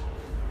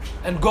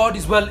 And God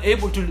is well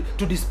able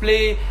to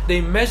display the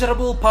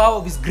immeasurable power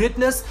of his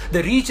greatness,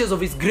 the riches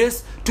of his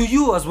grace to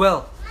you as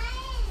well.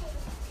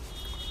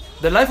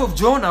 The life of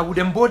Jonah would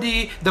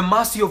embody the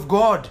mercy of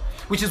God,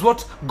 which is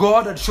what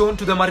God had shown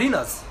to the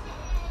mariners.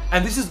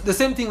 And this is the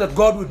same thing that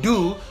God would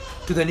do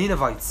to the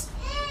Ninevites.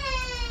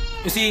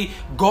 You see,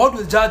 God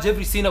will judge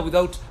every sinner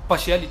without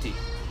partiality.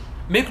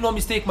 Make no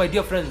mistake, my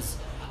dear friends.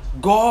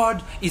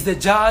 God is the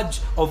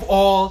judge of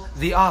all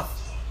the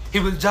earth. He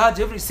will judge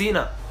every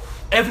sinner.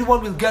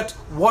 Everyone will get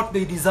what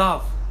they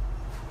deserve.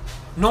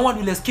 No one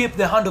will escape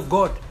the hand of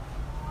God.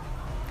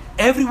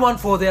 Everyone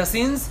for their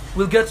sins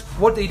will get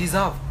what they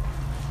deserve.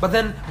 But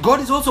then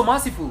God is also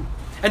merciful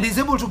and is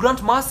able to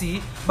grant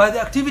mercy by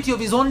the activity of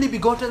his only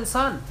begotten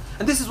Son.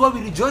 And this is why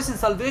we rejoice in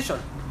salvation.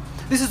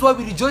 This is why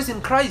we rejoice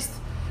in Christ.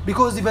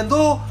 Because even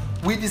though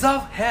we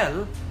deserve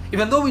hell,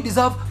 even though we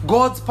deserve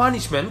God's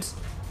punishment,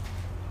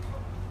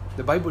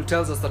 the Bible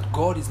tells us that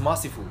God is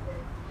merciful.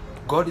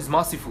 God is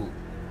merciful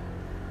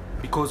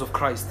because of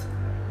Christ.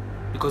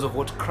 Because of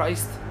what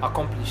Christ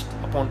accomplished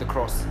upon the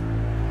cross.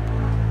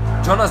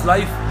 Jonah's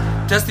life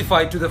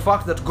testified to the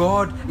fact that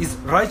God is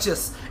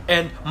righteous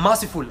and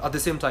merciful at the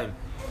same time.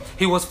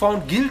 He was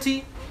found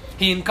guilty.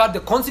 He incurred the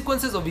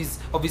consequences of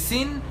his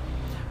sin,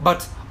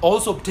 but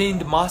also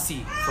obtained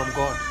mercy from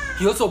God.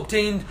 He also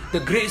obtained the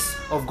grace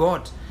of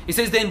God. He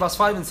says there in verse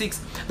 5 and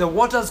 6, the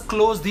waters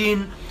closed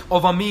in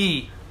over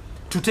me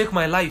to take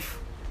my life.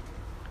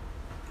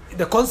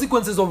 The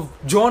consequences of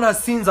Jonah's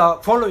sins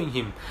are following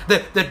him.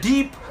 The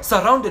deep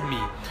surrounded me.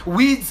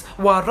 Weeds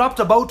were wrapped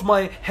about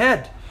my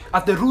head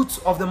at the roots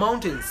of the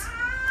mountains.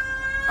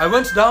 I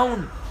went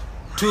down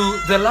to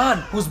the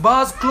land whose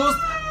bars closed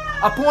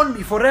upon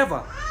me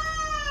forever.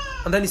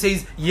 And then he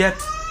says, yet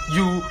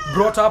you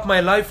brought up my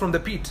life from the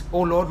pit,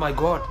 O Lord my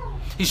God.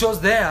 He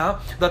shows there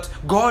that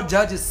God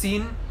judges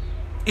sin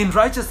in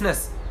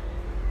righteousness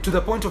to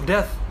the point of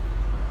death.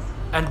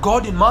 And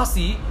God in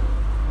mercy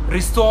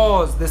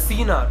restores the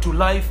sinner to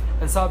life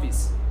and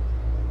service.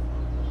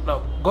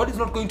 Now, God is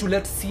not going to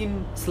let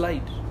sin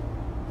slide.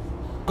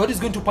 God is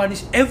going to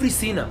punish every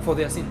sinner for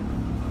their sin.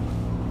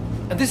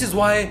 And this is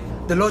why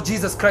the Lord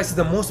Jesus Christ is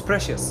the most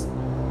precious.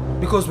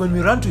 Because when we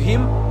run to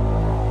him,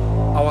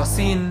 our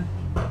sin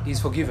is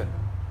forgiven.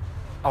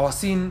 Our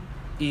sin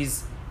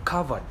is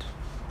covered.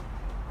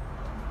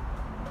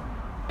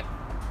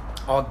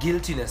 Our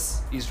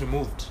guiltiness is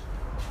removed.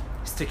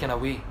 It's taken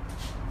away.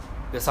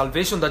 The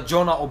salvation that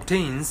Jonah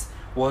obtains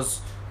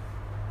was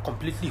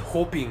completely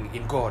hoping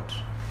in God.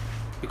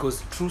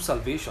 Because true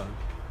salvation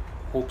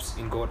hopes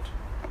in God.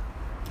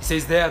 He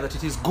says there that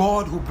it is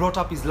God who brought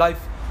up his life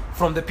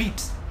from the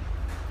pit.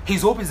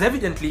 His hope is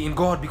evidently in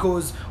God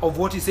because of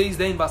what he says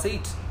there in verse 8.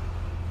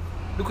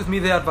 Look with me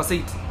there at verse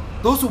 8.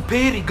 Those who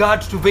pay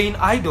regard to vain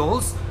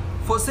idols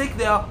forsake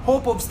their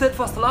hope of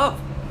steadfast love.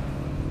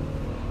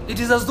 It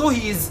is as though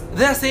he is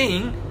there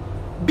saying,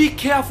 be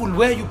careful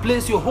where you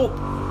place your hope.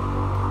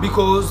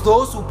 Because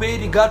those who pay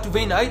regard to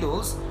vain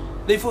idols,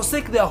 they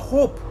forsake their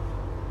hope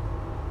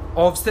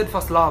of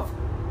steadfast love.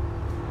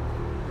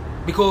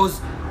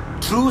 Because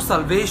true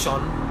salvation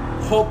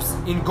hopes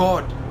in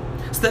God.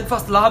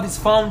 Steadfast love is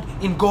found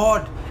in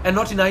God and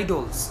not in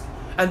idols.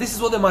 And this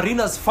is what the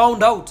mariners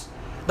found out,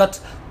 that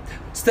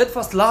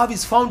steadfast love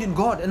is found in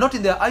God and not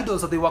in their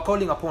idols that they were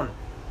calling upon.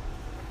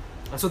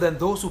 And so then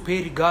those who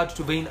pay regard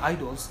to vain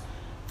idols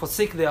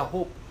forsake their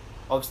hope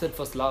of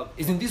steadfast love.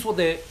 Isn't this what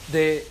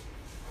the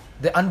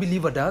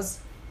unbeliever does?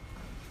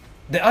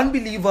 The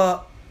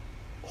unbeliever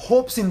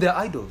hopes in their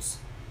idols.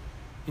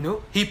 You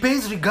know, he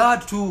pays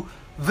regard to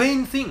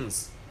vain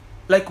things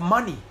like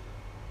money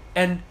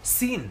and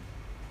sin.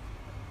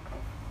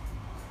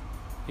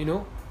 You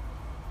know,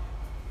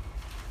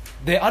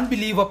 the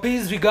unbeliever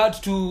pays regard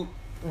to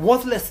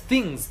worthless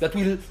things that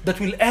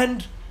will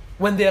end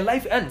when their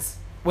life ends,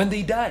 when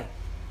they die.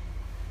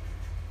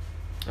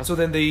 And so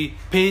then they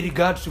pay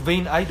regard to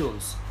vain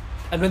idols.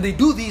 And when they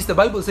do this, the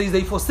Bible says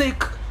they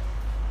forsake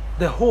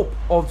the hope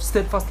of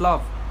steadfast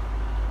love.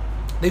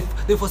 They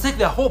forsake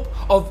their hope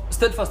of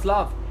steadfast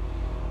love.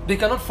 They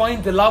cannot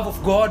find the love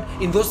of God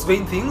in those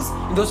vain things,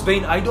 in those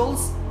vain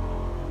idols.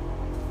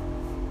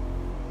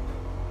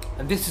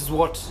 And this is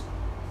what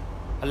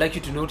I'd like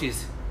you to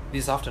notice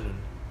this afternoon.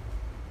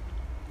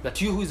 That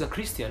you who is a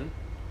Christian,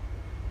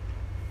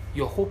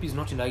 your hope is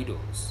not in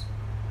idols.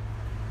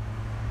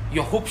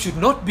 Your hope should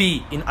not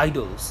be in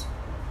idols.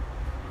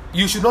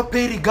 You should not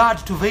pay regard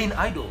to vain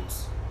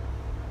idols.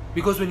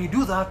 Because when you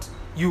do that,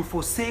 you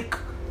forsake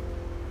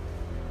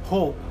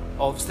hope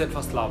of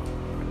steadfast love.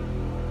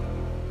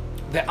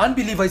 The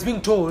unbeliever is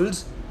being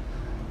told,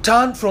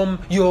 turn from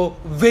your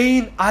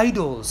vain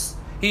idols.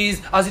 He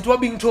is, as it were,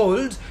 being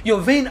told, your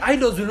vain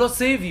idols will not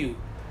save you.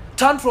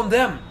 Turn from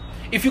them.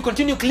 If you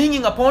continue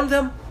clinging upon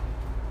them,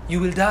 you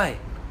will die,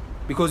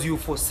 because you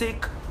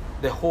forsake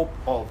the hope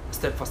of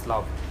steadfast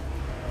love.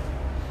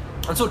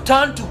 And so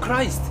turn to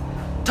Christ.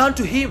 Turn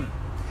to Him.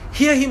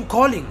 Hear Him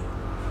calling.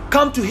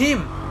 Come to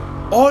Him,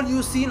 all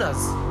you sinners.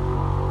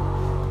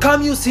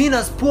 Come, you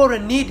sinners, poor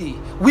and needy,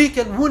 weak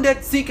and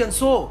wounded, sick and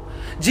sore.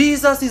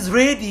 Jesus is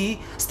ready,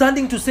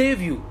 standing to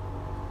save you.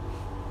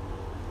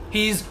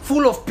 He is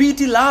full of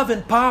pity, love,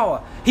 and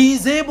power. He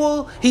is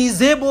able, He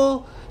is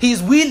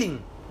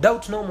willing.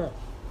 Doubt no more.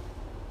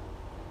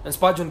 And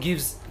Spurgeon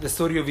gives the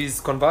story of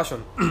his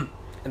conversion.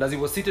 And as he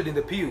was seated in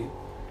the pew,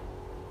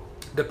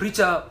 the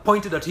preacher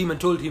pointed at him and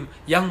told him,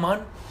 young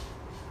man,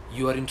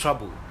 you are in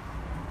trouble.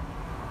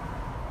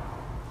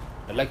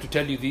 I'd like to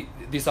tell you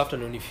this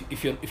afternoon,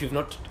 if you've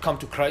not come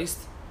to Christ,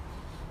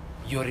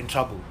 you are in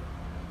trouble.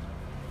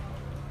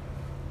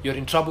 You're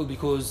in trouble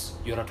because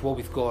you're at war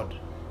with God.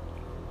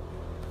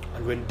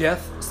 And when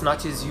death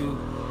snatches you,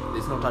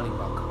 there's no turning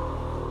back.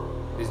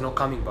 There's no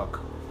coming back.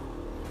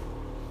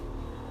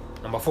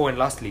 Number 4, and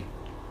lastly,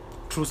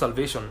 true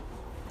salvation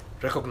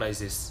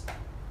recognizes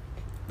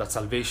that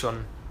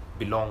salvation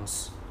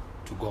belongs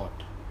to God.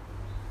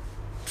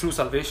 True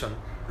salvation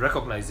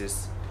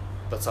recognizes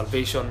that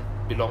salvation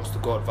belongs to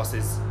God.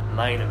 Verses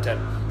 9 and 10.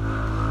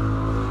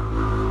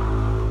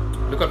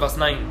 Look at verse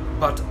 9.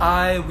 But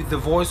I, with the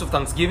voice of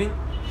thanksgiving,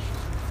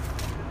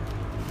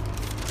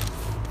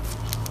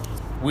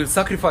 will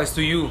sacrifice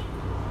to you.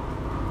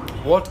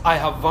 What I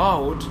have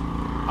vowed,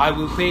 I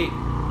will pay.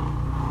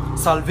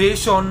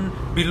 Salvation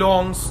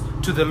belongs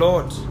to the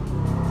Lord.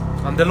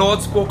 And the Lord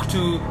spoke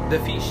to the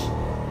fish,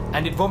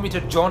 and it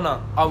vomited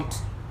Jonah out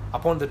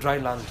upon the dry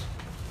land.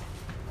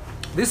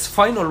 These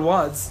final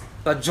words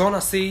that Jonah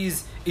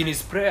says in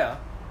his prayer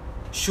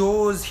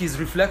shows his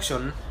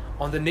reflection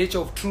on the nature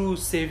of true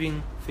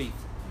saving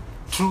faith,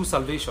 true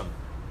salvation.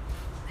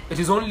 It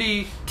is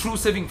only true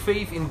saving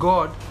faith in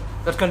God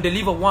that can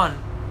deliver one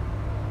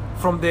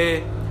from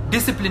the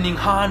disciplining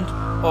hand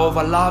of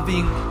a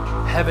loving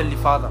Heavenly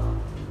Father.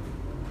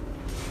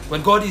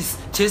 When God is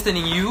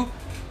chastening you,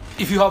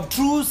 if you have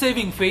true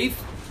saving faith,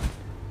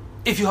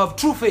 if you have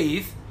true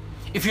faith,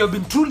 if you have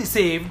been truly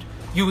saved,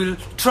 you will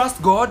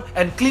trust God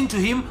and cling to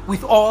Him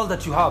with all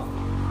that you have.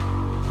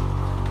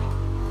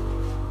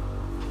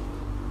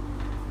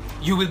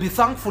 You will be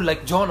thankful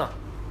like Jonah.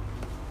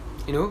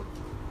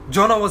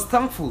 Jonah was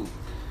thankful.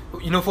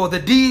 For the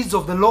deeds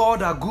of the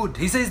Lord are good.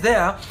 He says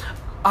there,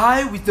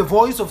 I, with the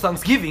voice of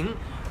thanksgiving,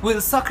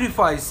 will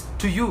sacrifice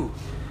to you.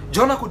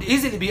 Jonah could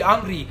easily be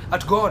angry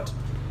at God,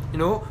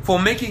 for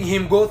making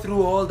him go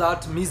through all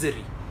that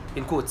misery,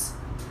 in quotes.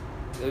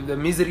 The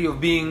misery of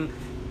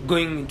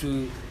going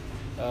into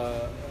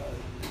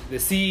the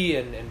sea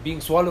and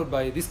being swallowed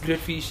by this great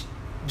fish.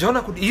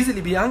 Jonah could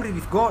easily be angry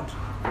with God,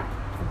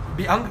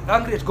 be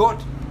angry at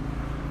God.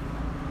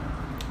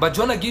 But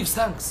Jonah gives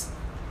thanks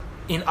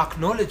in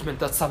acknowledgement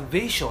that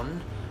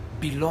salvation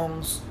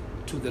belongs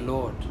to the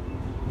Lord.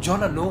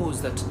 Jonah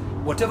knows that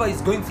whatever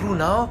he's going through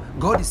now,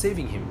 God is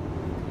saving him.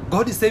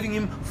 God is saving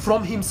him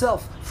from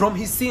himself, from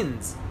his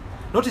sins.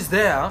 Notice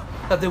there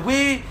that the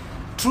way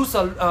true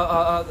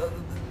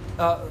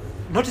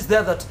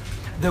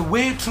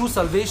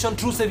salvation,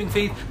 true saving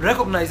faith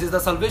recognizes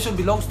that salvation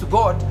belongs to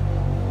God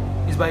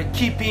is by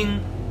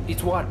keeping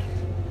its word.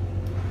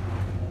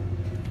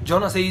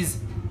 Jonah says,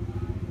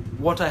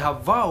 what I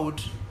have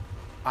vowed,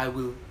 I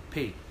will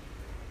pay.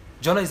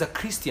 Jonah is a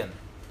Christian,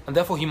 and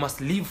therefore he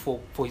must live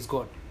for his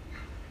God.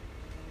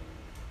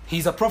 He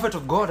is a prophet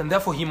of God, and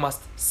therefore he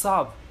must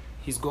serve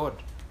his God.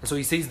 And so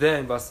he says there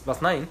in verse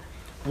 9,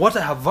 what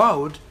I have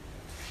vowed,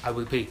 I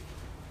will pay.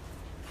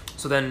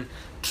 So then,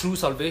 true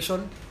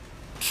salvation,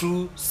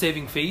 true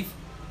saving faith,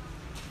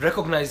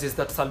 recognizes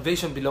that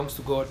salvation belongs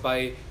to God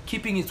by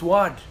keeping its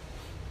word.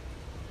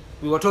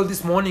 We were told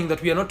this morning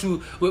that we are not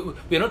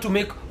to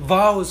make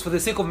vows for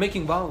the sake of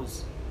making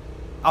vows.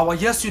 Our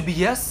yes should be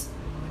yes,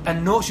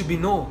 and no should be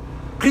no.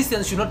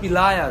 Christians should not be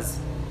liars.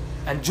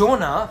 And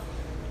Jonah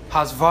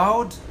has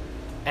vowed,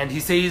 and he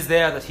says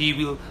there that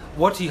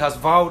what he has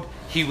vowed,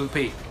 he will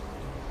pay.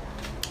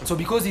 So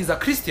because he's a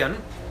Christian,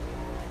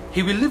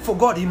 he will live for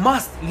God. He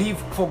must live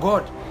for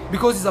God.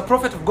 Because he's a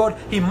prophet of God,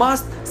 he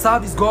must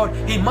serve his God.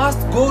 He must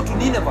go to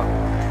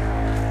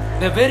Nineveh,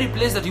 the very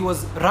place that he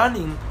was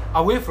running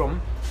away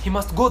from. He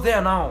must go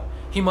there now.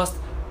 He must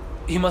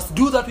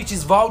do that which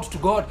is vowed to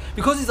God.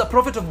 Because he's a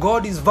prophet of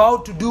God, he's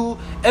vowed to do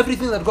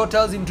everything that God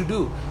tells him to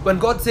do. When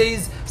God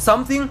says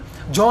something,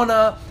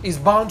 Jonah is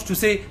bound to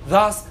say,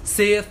 thus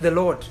saith the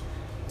Lord.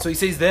 So he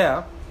says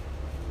there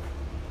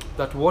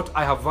that what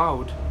I have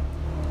vowed,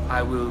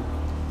 I will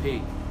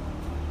pay.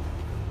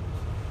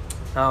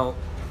 Now,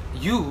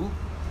 you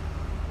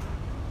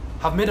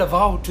have made a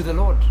vow to the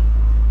Lord.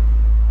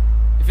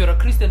 If you're a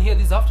Christian here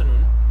this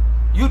afternoon,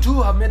 you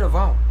too have made a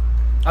vow.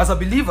 As a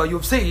believer,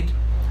 you've said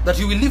that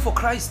you will live for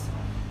Christ.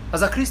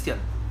 As a Christian,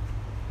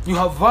 you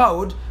have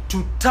vowed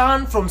to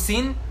turn from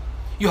sin.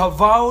 You have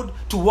vowed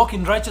to walk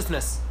in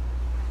righteousness.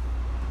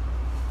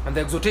 And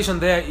the exhortation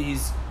there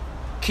is,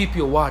 keep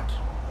your word.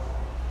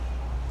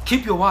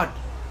 Keep your word.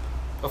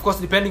 Of course,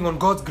 depending on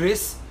God's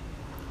grace,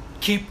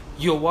 keep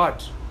your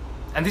word.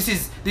 And this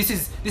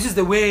is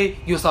the way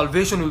your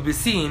salvation will be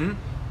seen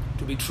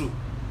to be true.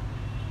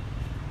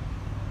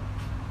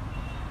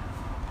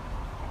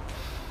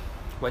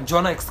 When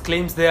Jonah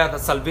exclaims there that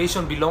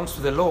salvation belongs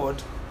to the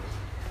Lord,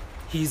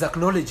 he is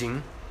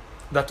acknowledging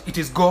that it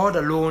is God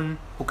alone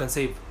who can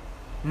save,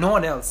 no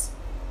one else.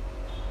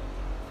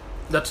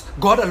 That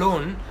God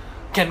alone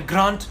can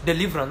grant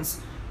deliverance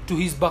to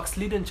his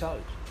backslidden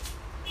child.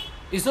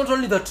 It's not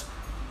only that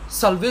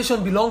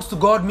salvation belongs to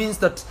God, means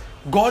that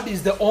God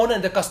is the owner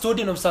and the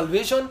custodian of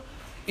salvation.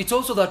 It's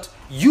also that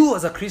you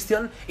as a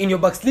Christian, in your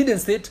backslidden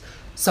state,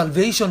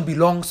 salvation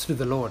belongs to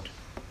the Lord.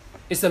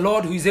 It's the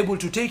Lord who is able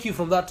to take you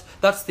from that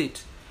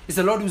state. It's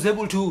the Lord who is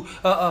able to,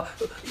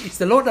 it's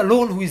the Lord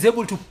alone who is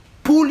able to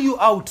pull you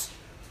out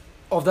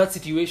of that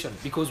situation.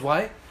 Because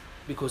why?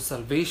 Because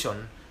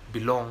salvation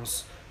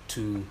belongs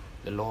to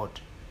the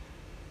Lord.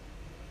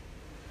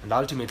 And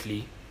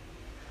ultimately,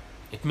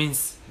 it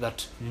means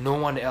that no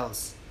one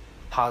else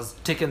has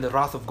taken the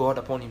wrath of God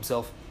upon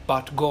himself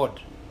but God.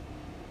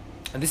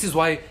 And this is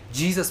why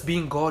Jesus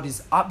being God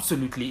is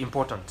absolutely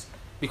important,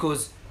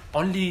 because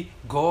only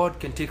God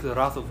can take the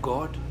wrath of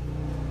God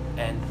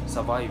and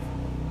survive.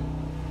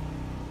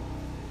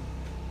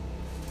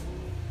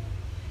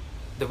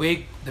 The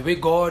way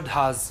God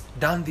has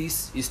done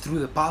this is through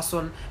the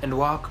person and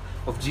work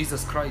of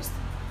Jesus Christ.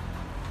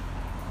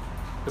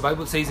 The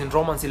Bible says in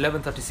Romans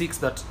 11:36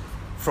 that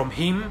from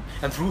him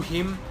and through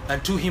him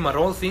and to him are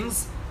all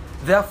things.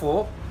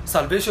 Therefore,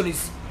 salvation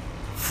is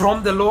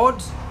from the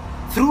Lord,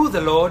 through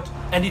the Lord,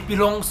 and it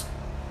belongs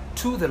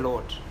to the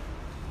Lord.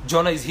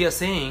 Jonah is here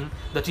saying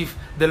that if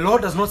the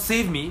Lord does not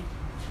save me,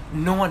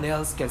 no one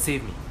else can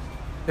save me.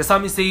 The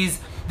psalmist says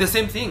the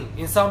same thing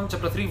in Psalm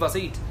chapter 3 verse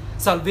 8.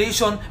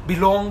 Salvation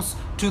belongs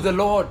to the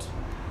Lord.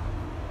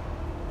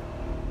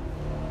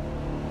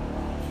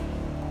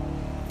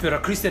 If you're a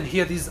Christian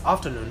here this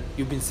afternoon,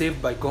 you've been saved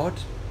by God.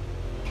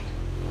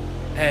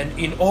 And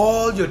in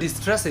all your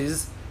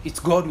distresses,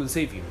 it's God who will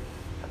save you.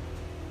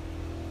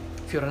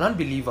 If you're an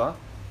unbeliever,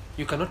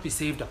 you cannot be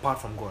saved apart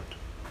from God.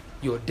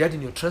 You're dead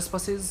in your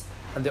trespasses,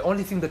 and the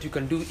only thing that you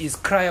can do is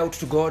cry out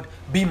to God,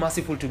 be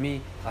merciful to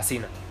me, a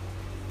sinner.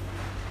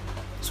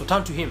 So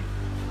turn to him.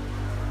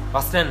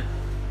 Verse 10.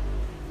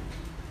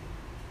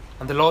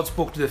 And the Lord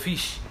spoke to the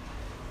fish,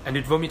 and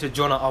it vomited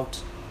Jonah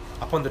out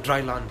upon the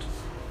dry land.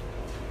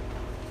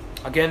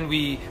 Again,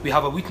 we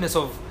have a witness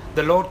of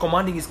the Lord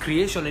commanding his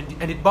creation,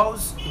 and it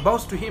bows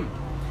to him.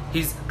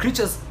 His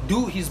creatures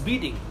do his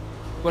bidding.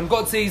 When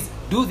God says,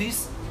 do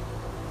this,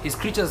 his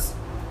creatures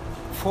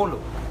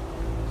follow.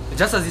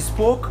 Just as he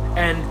spoke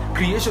and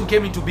creation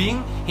came into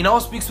being, he now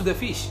speaks to the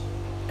fish.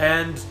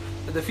 And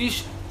the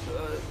fish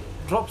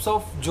drops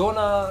off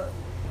Jonah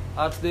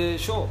at the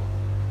shore,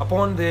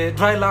 upon the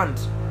dry land.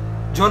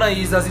 Jonah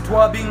is, as it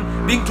were,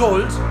 being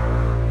told,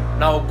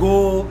 now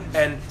go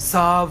and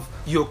serve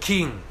your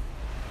king.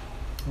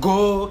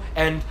 Go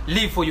and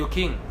live for your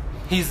king.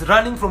 His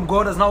running from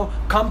God has now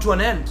come to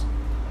an end.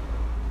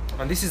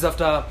 And this is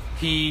after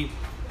he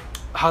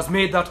has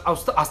made that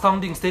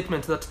astounding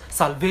statement that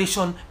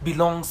salvation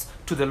belongs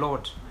to the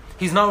Lord.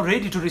 He's now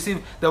ready to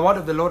receive the word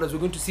of the Lord, as we're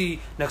going to see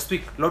next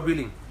week, Lord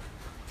willing.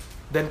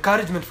 The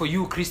encouragement for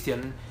you,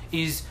 Christian,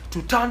 is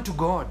to turn to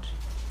God.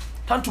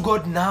 Turn to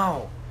God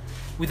now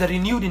with a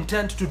renewed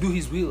intent to do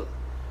his will.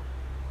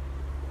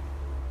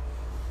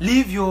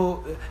 Leave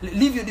your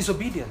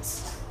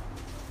disobedience.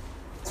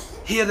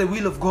 Hear the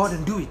will of God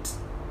and do it.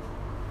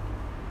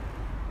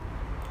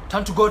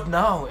 Turn to God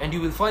now, and you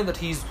will find that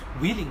he is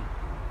willing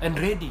and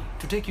ready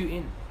to take you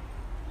in.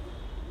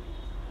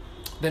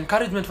 The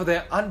encouragement for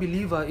the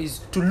unbeliever is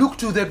to look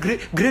to the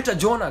greater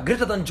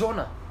than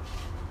Jonah,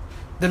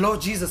 the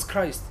Lord Jesus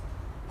Christ,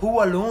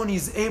 who alone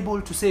is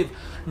able to save.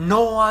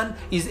 No one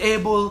is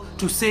able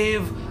to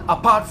save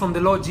apart from the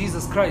Lord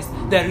Jesus Christ.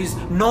 There is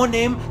no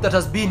name that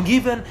has been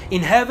given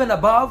in heaven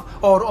above,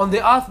 or on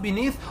the earth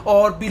beneath,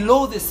 or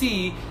below the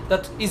sea,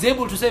 that is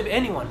able to save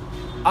anyone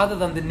other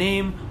than the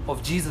name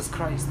of Jesus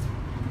Christ.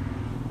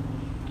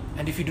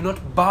 And if you do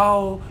not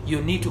bow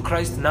your knee to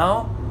Christ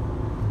now,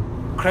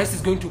 Christ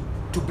is going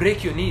to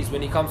break your knees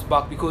when he comes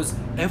back, because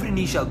every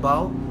knee shall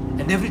bow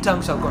and every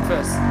tongue shall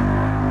confess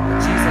that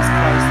Jesus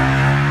Christ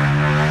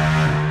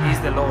is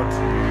the Lord.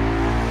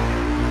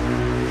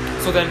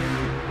 So then,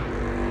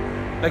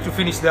 I'd like to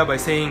finish there by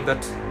saying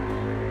that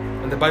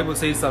when the Bible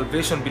says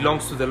salvation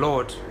belongs to the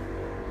Lord,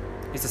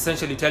 it's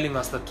essentially telling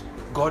us that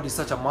God is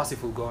such a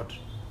merciful God.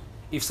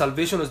 if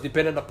salvation was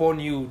dependent upon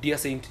you, dear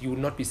saint, you would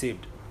not be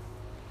saved.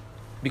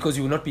 Because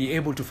you will not be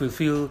able to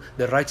fulfill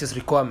the righteous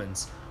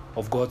requirements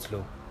of God's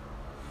law.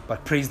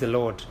 But praise the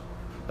Lord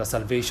that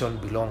salvation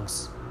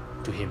belongs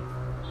to Him.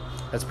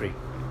 Let's pray.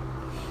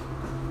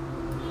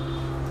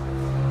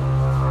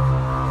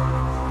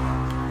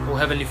 Oh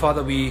Heavenly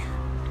Father, we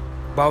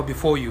bow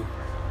before you.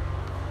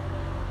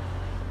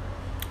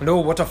 And oh,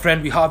 what a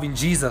friend we have in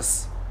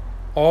Jesus.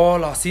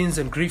 All our sins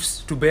and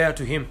griefs to bear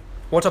to Him.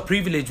 What a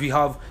privilege we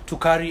have to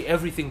carry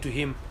everything to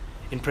Him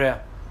in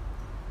prayer.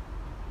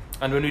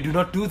 And when we do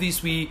not do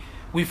this, we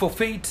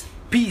forfeit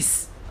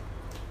peace.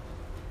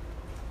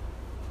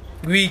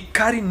 We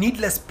carry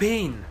needless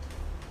pain.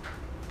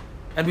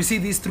 And we see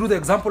this through the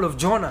example of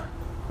Jonah.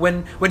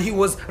 When he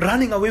was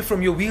running away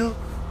from your will,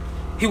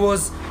 he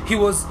was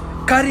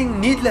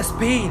carrying needless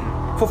pain,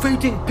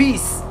 forfeiting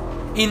peace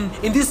in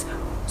this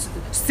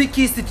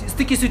sticky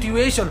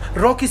situation,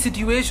 rocky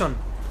situation,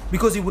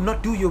 because he would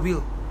not do your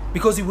will,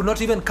 because he would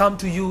not even come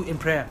to you in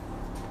prayer.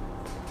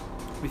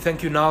 We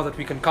thank you now that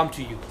we can come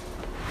to you.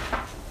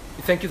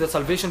 We thank you that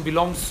salvation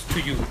belongs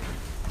to you,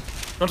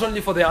 not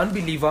only for the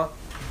unbeliever,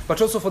 but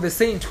also for the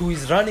saint who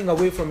is running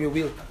away from your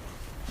will.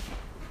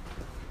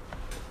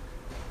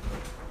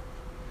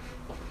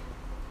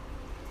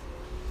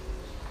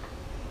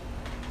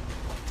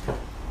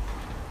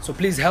 So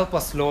please help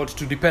us, Lord,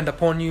 to depend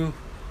upon you,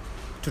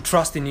 to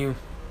trust in you,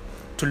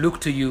 to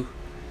look to you,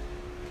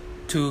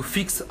 to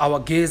fix our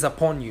gaze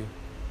upon you,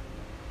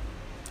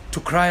 to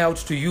cry out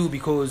to you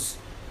because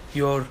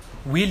you're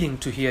willing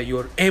to hear,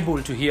 you're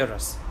able to hear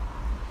us.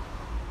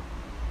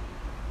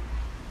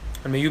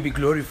 And may you be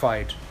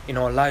glorified in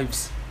our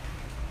lives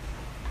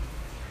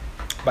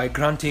by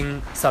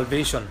granting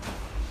salvation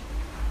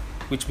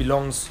which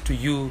belongs to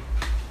you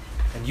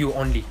and you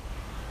only.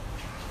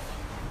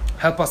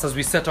 Help us as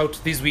we set out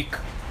this week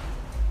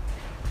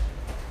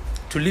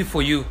to live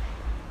for you,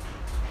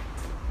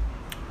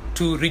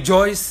 to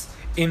rejoice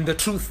in the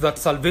truth that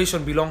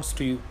salvation belongs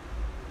to you,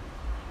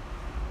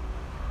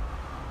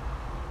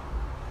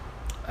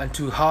 and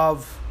to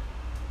have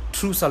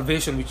true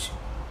salvation which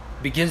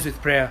begins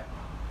with prayer,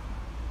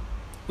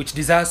 which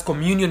desires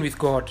communion with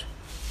God,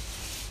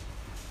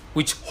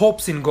 which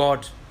hopes in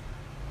God,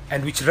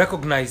 and which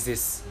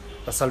recognizes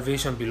that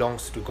salvation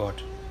belongs to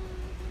God.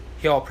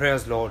 Hear our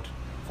prayers, Lord,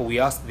 for we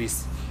ask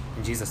this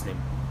in Jesus' name.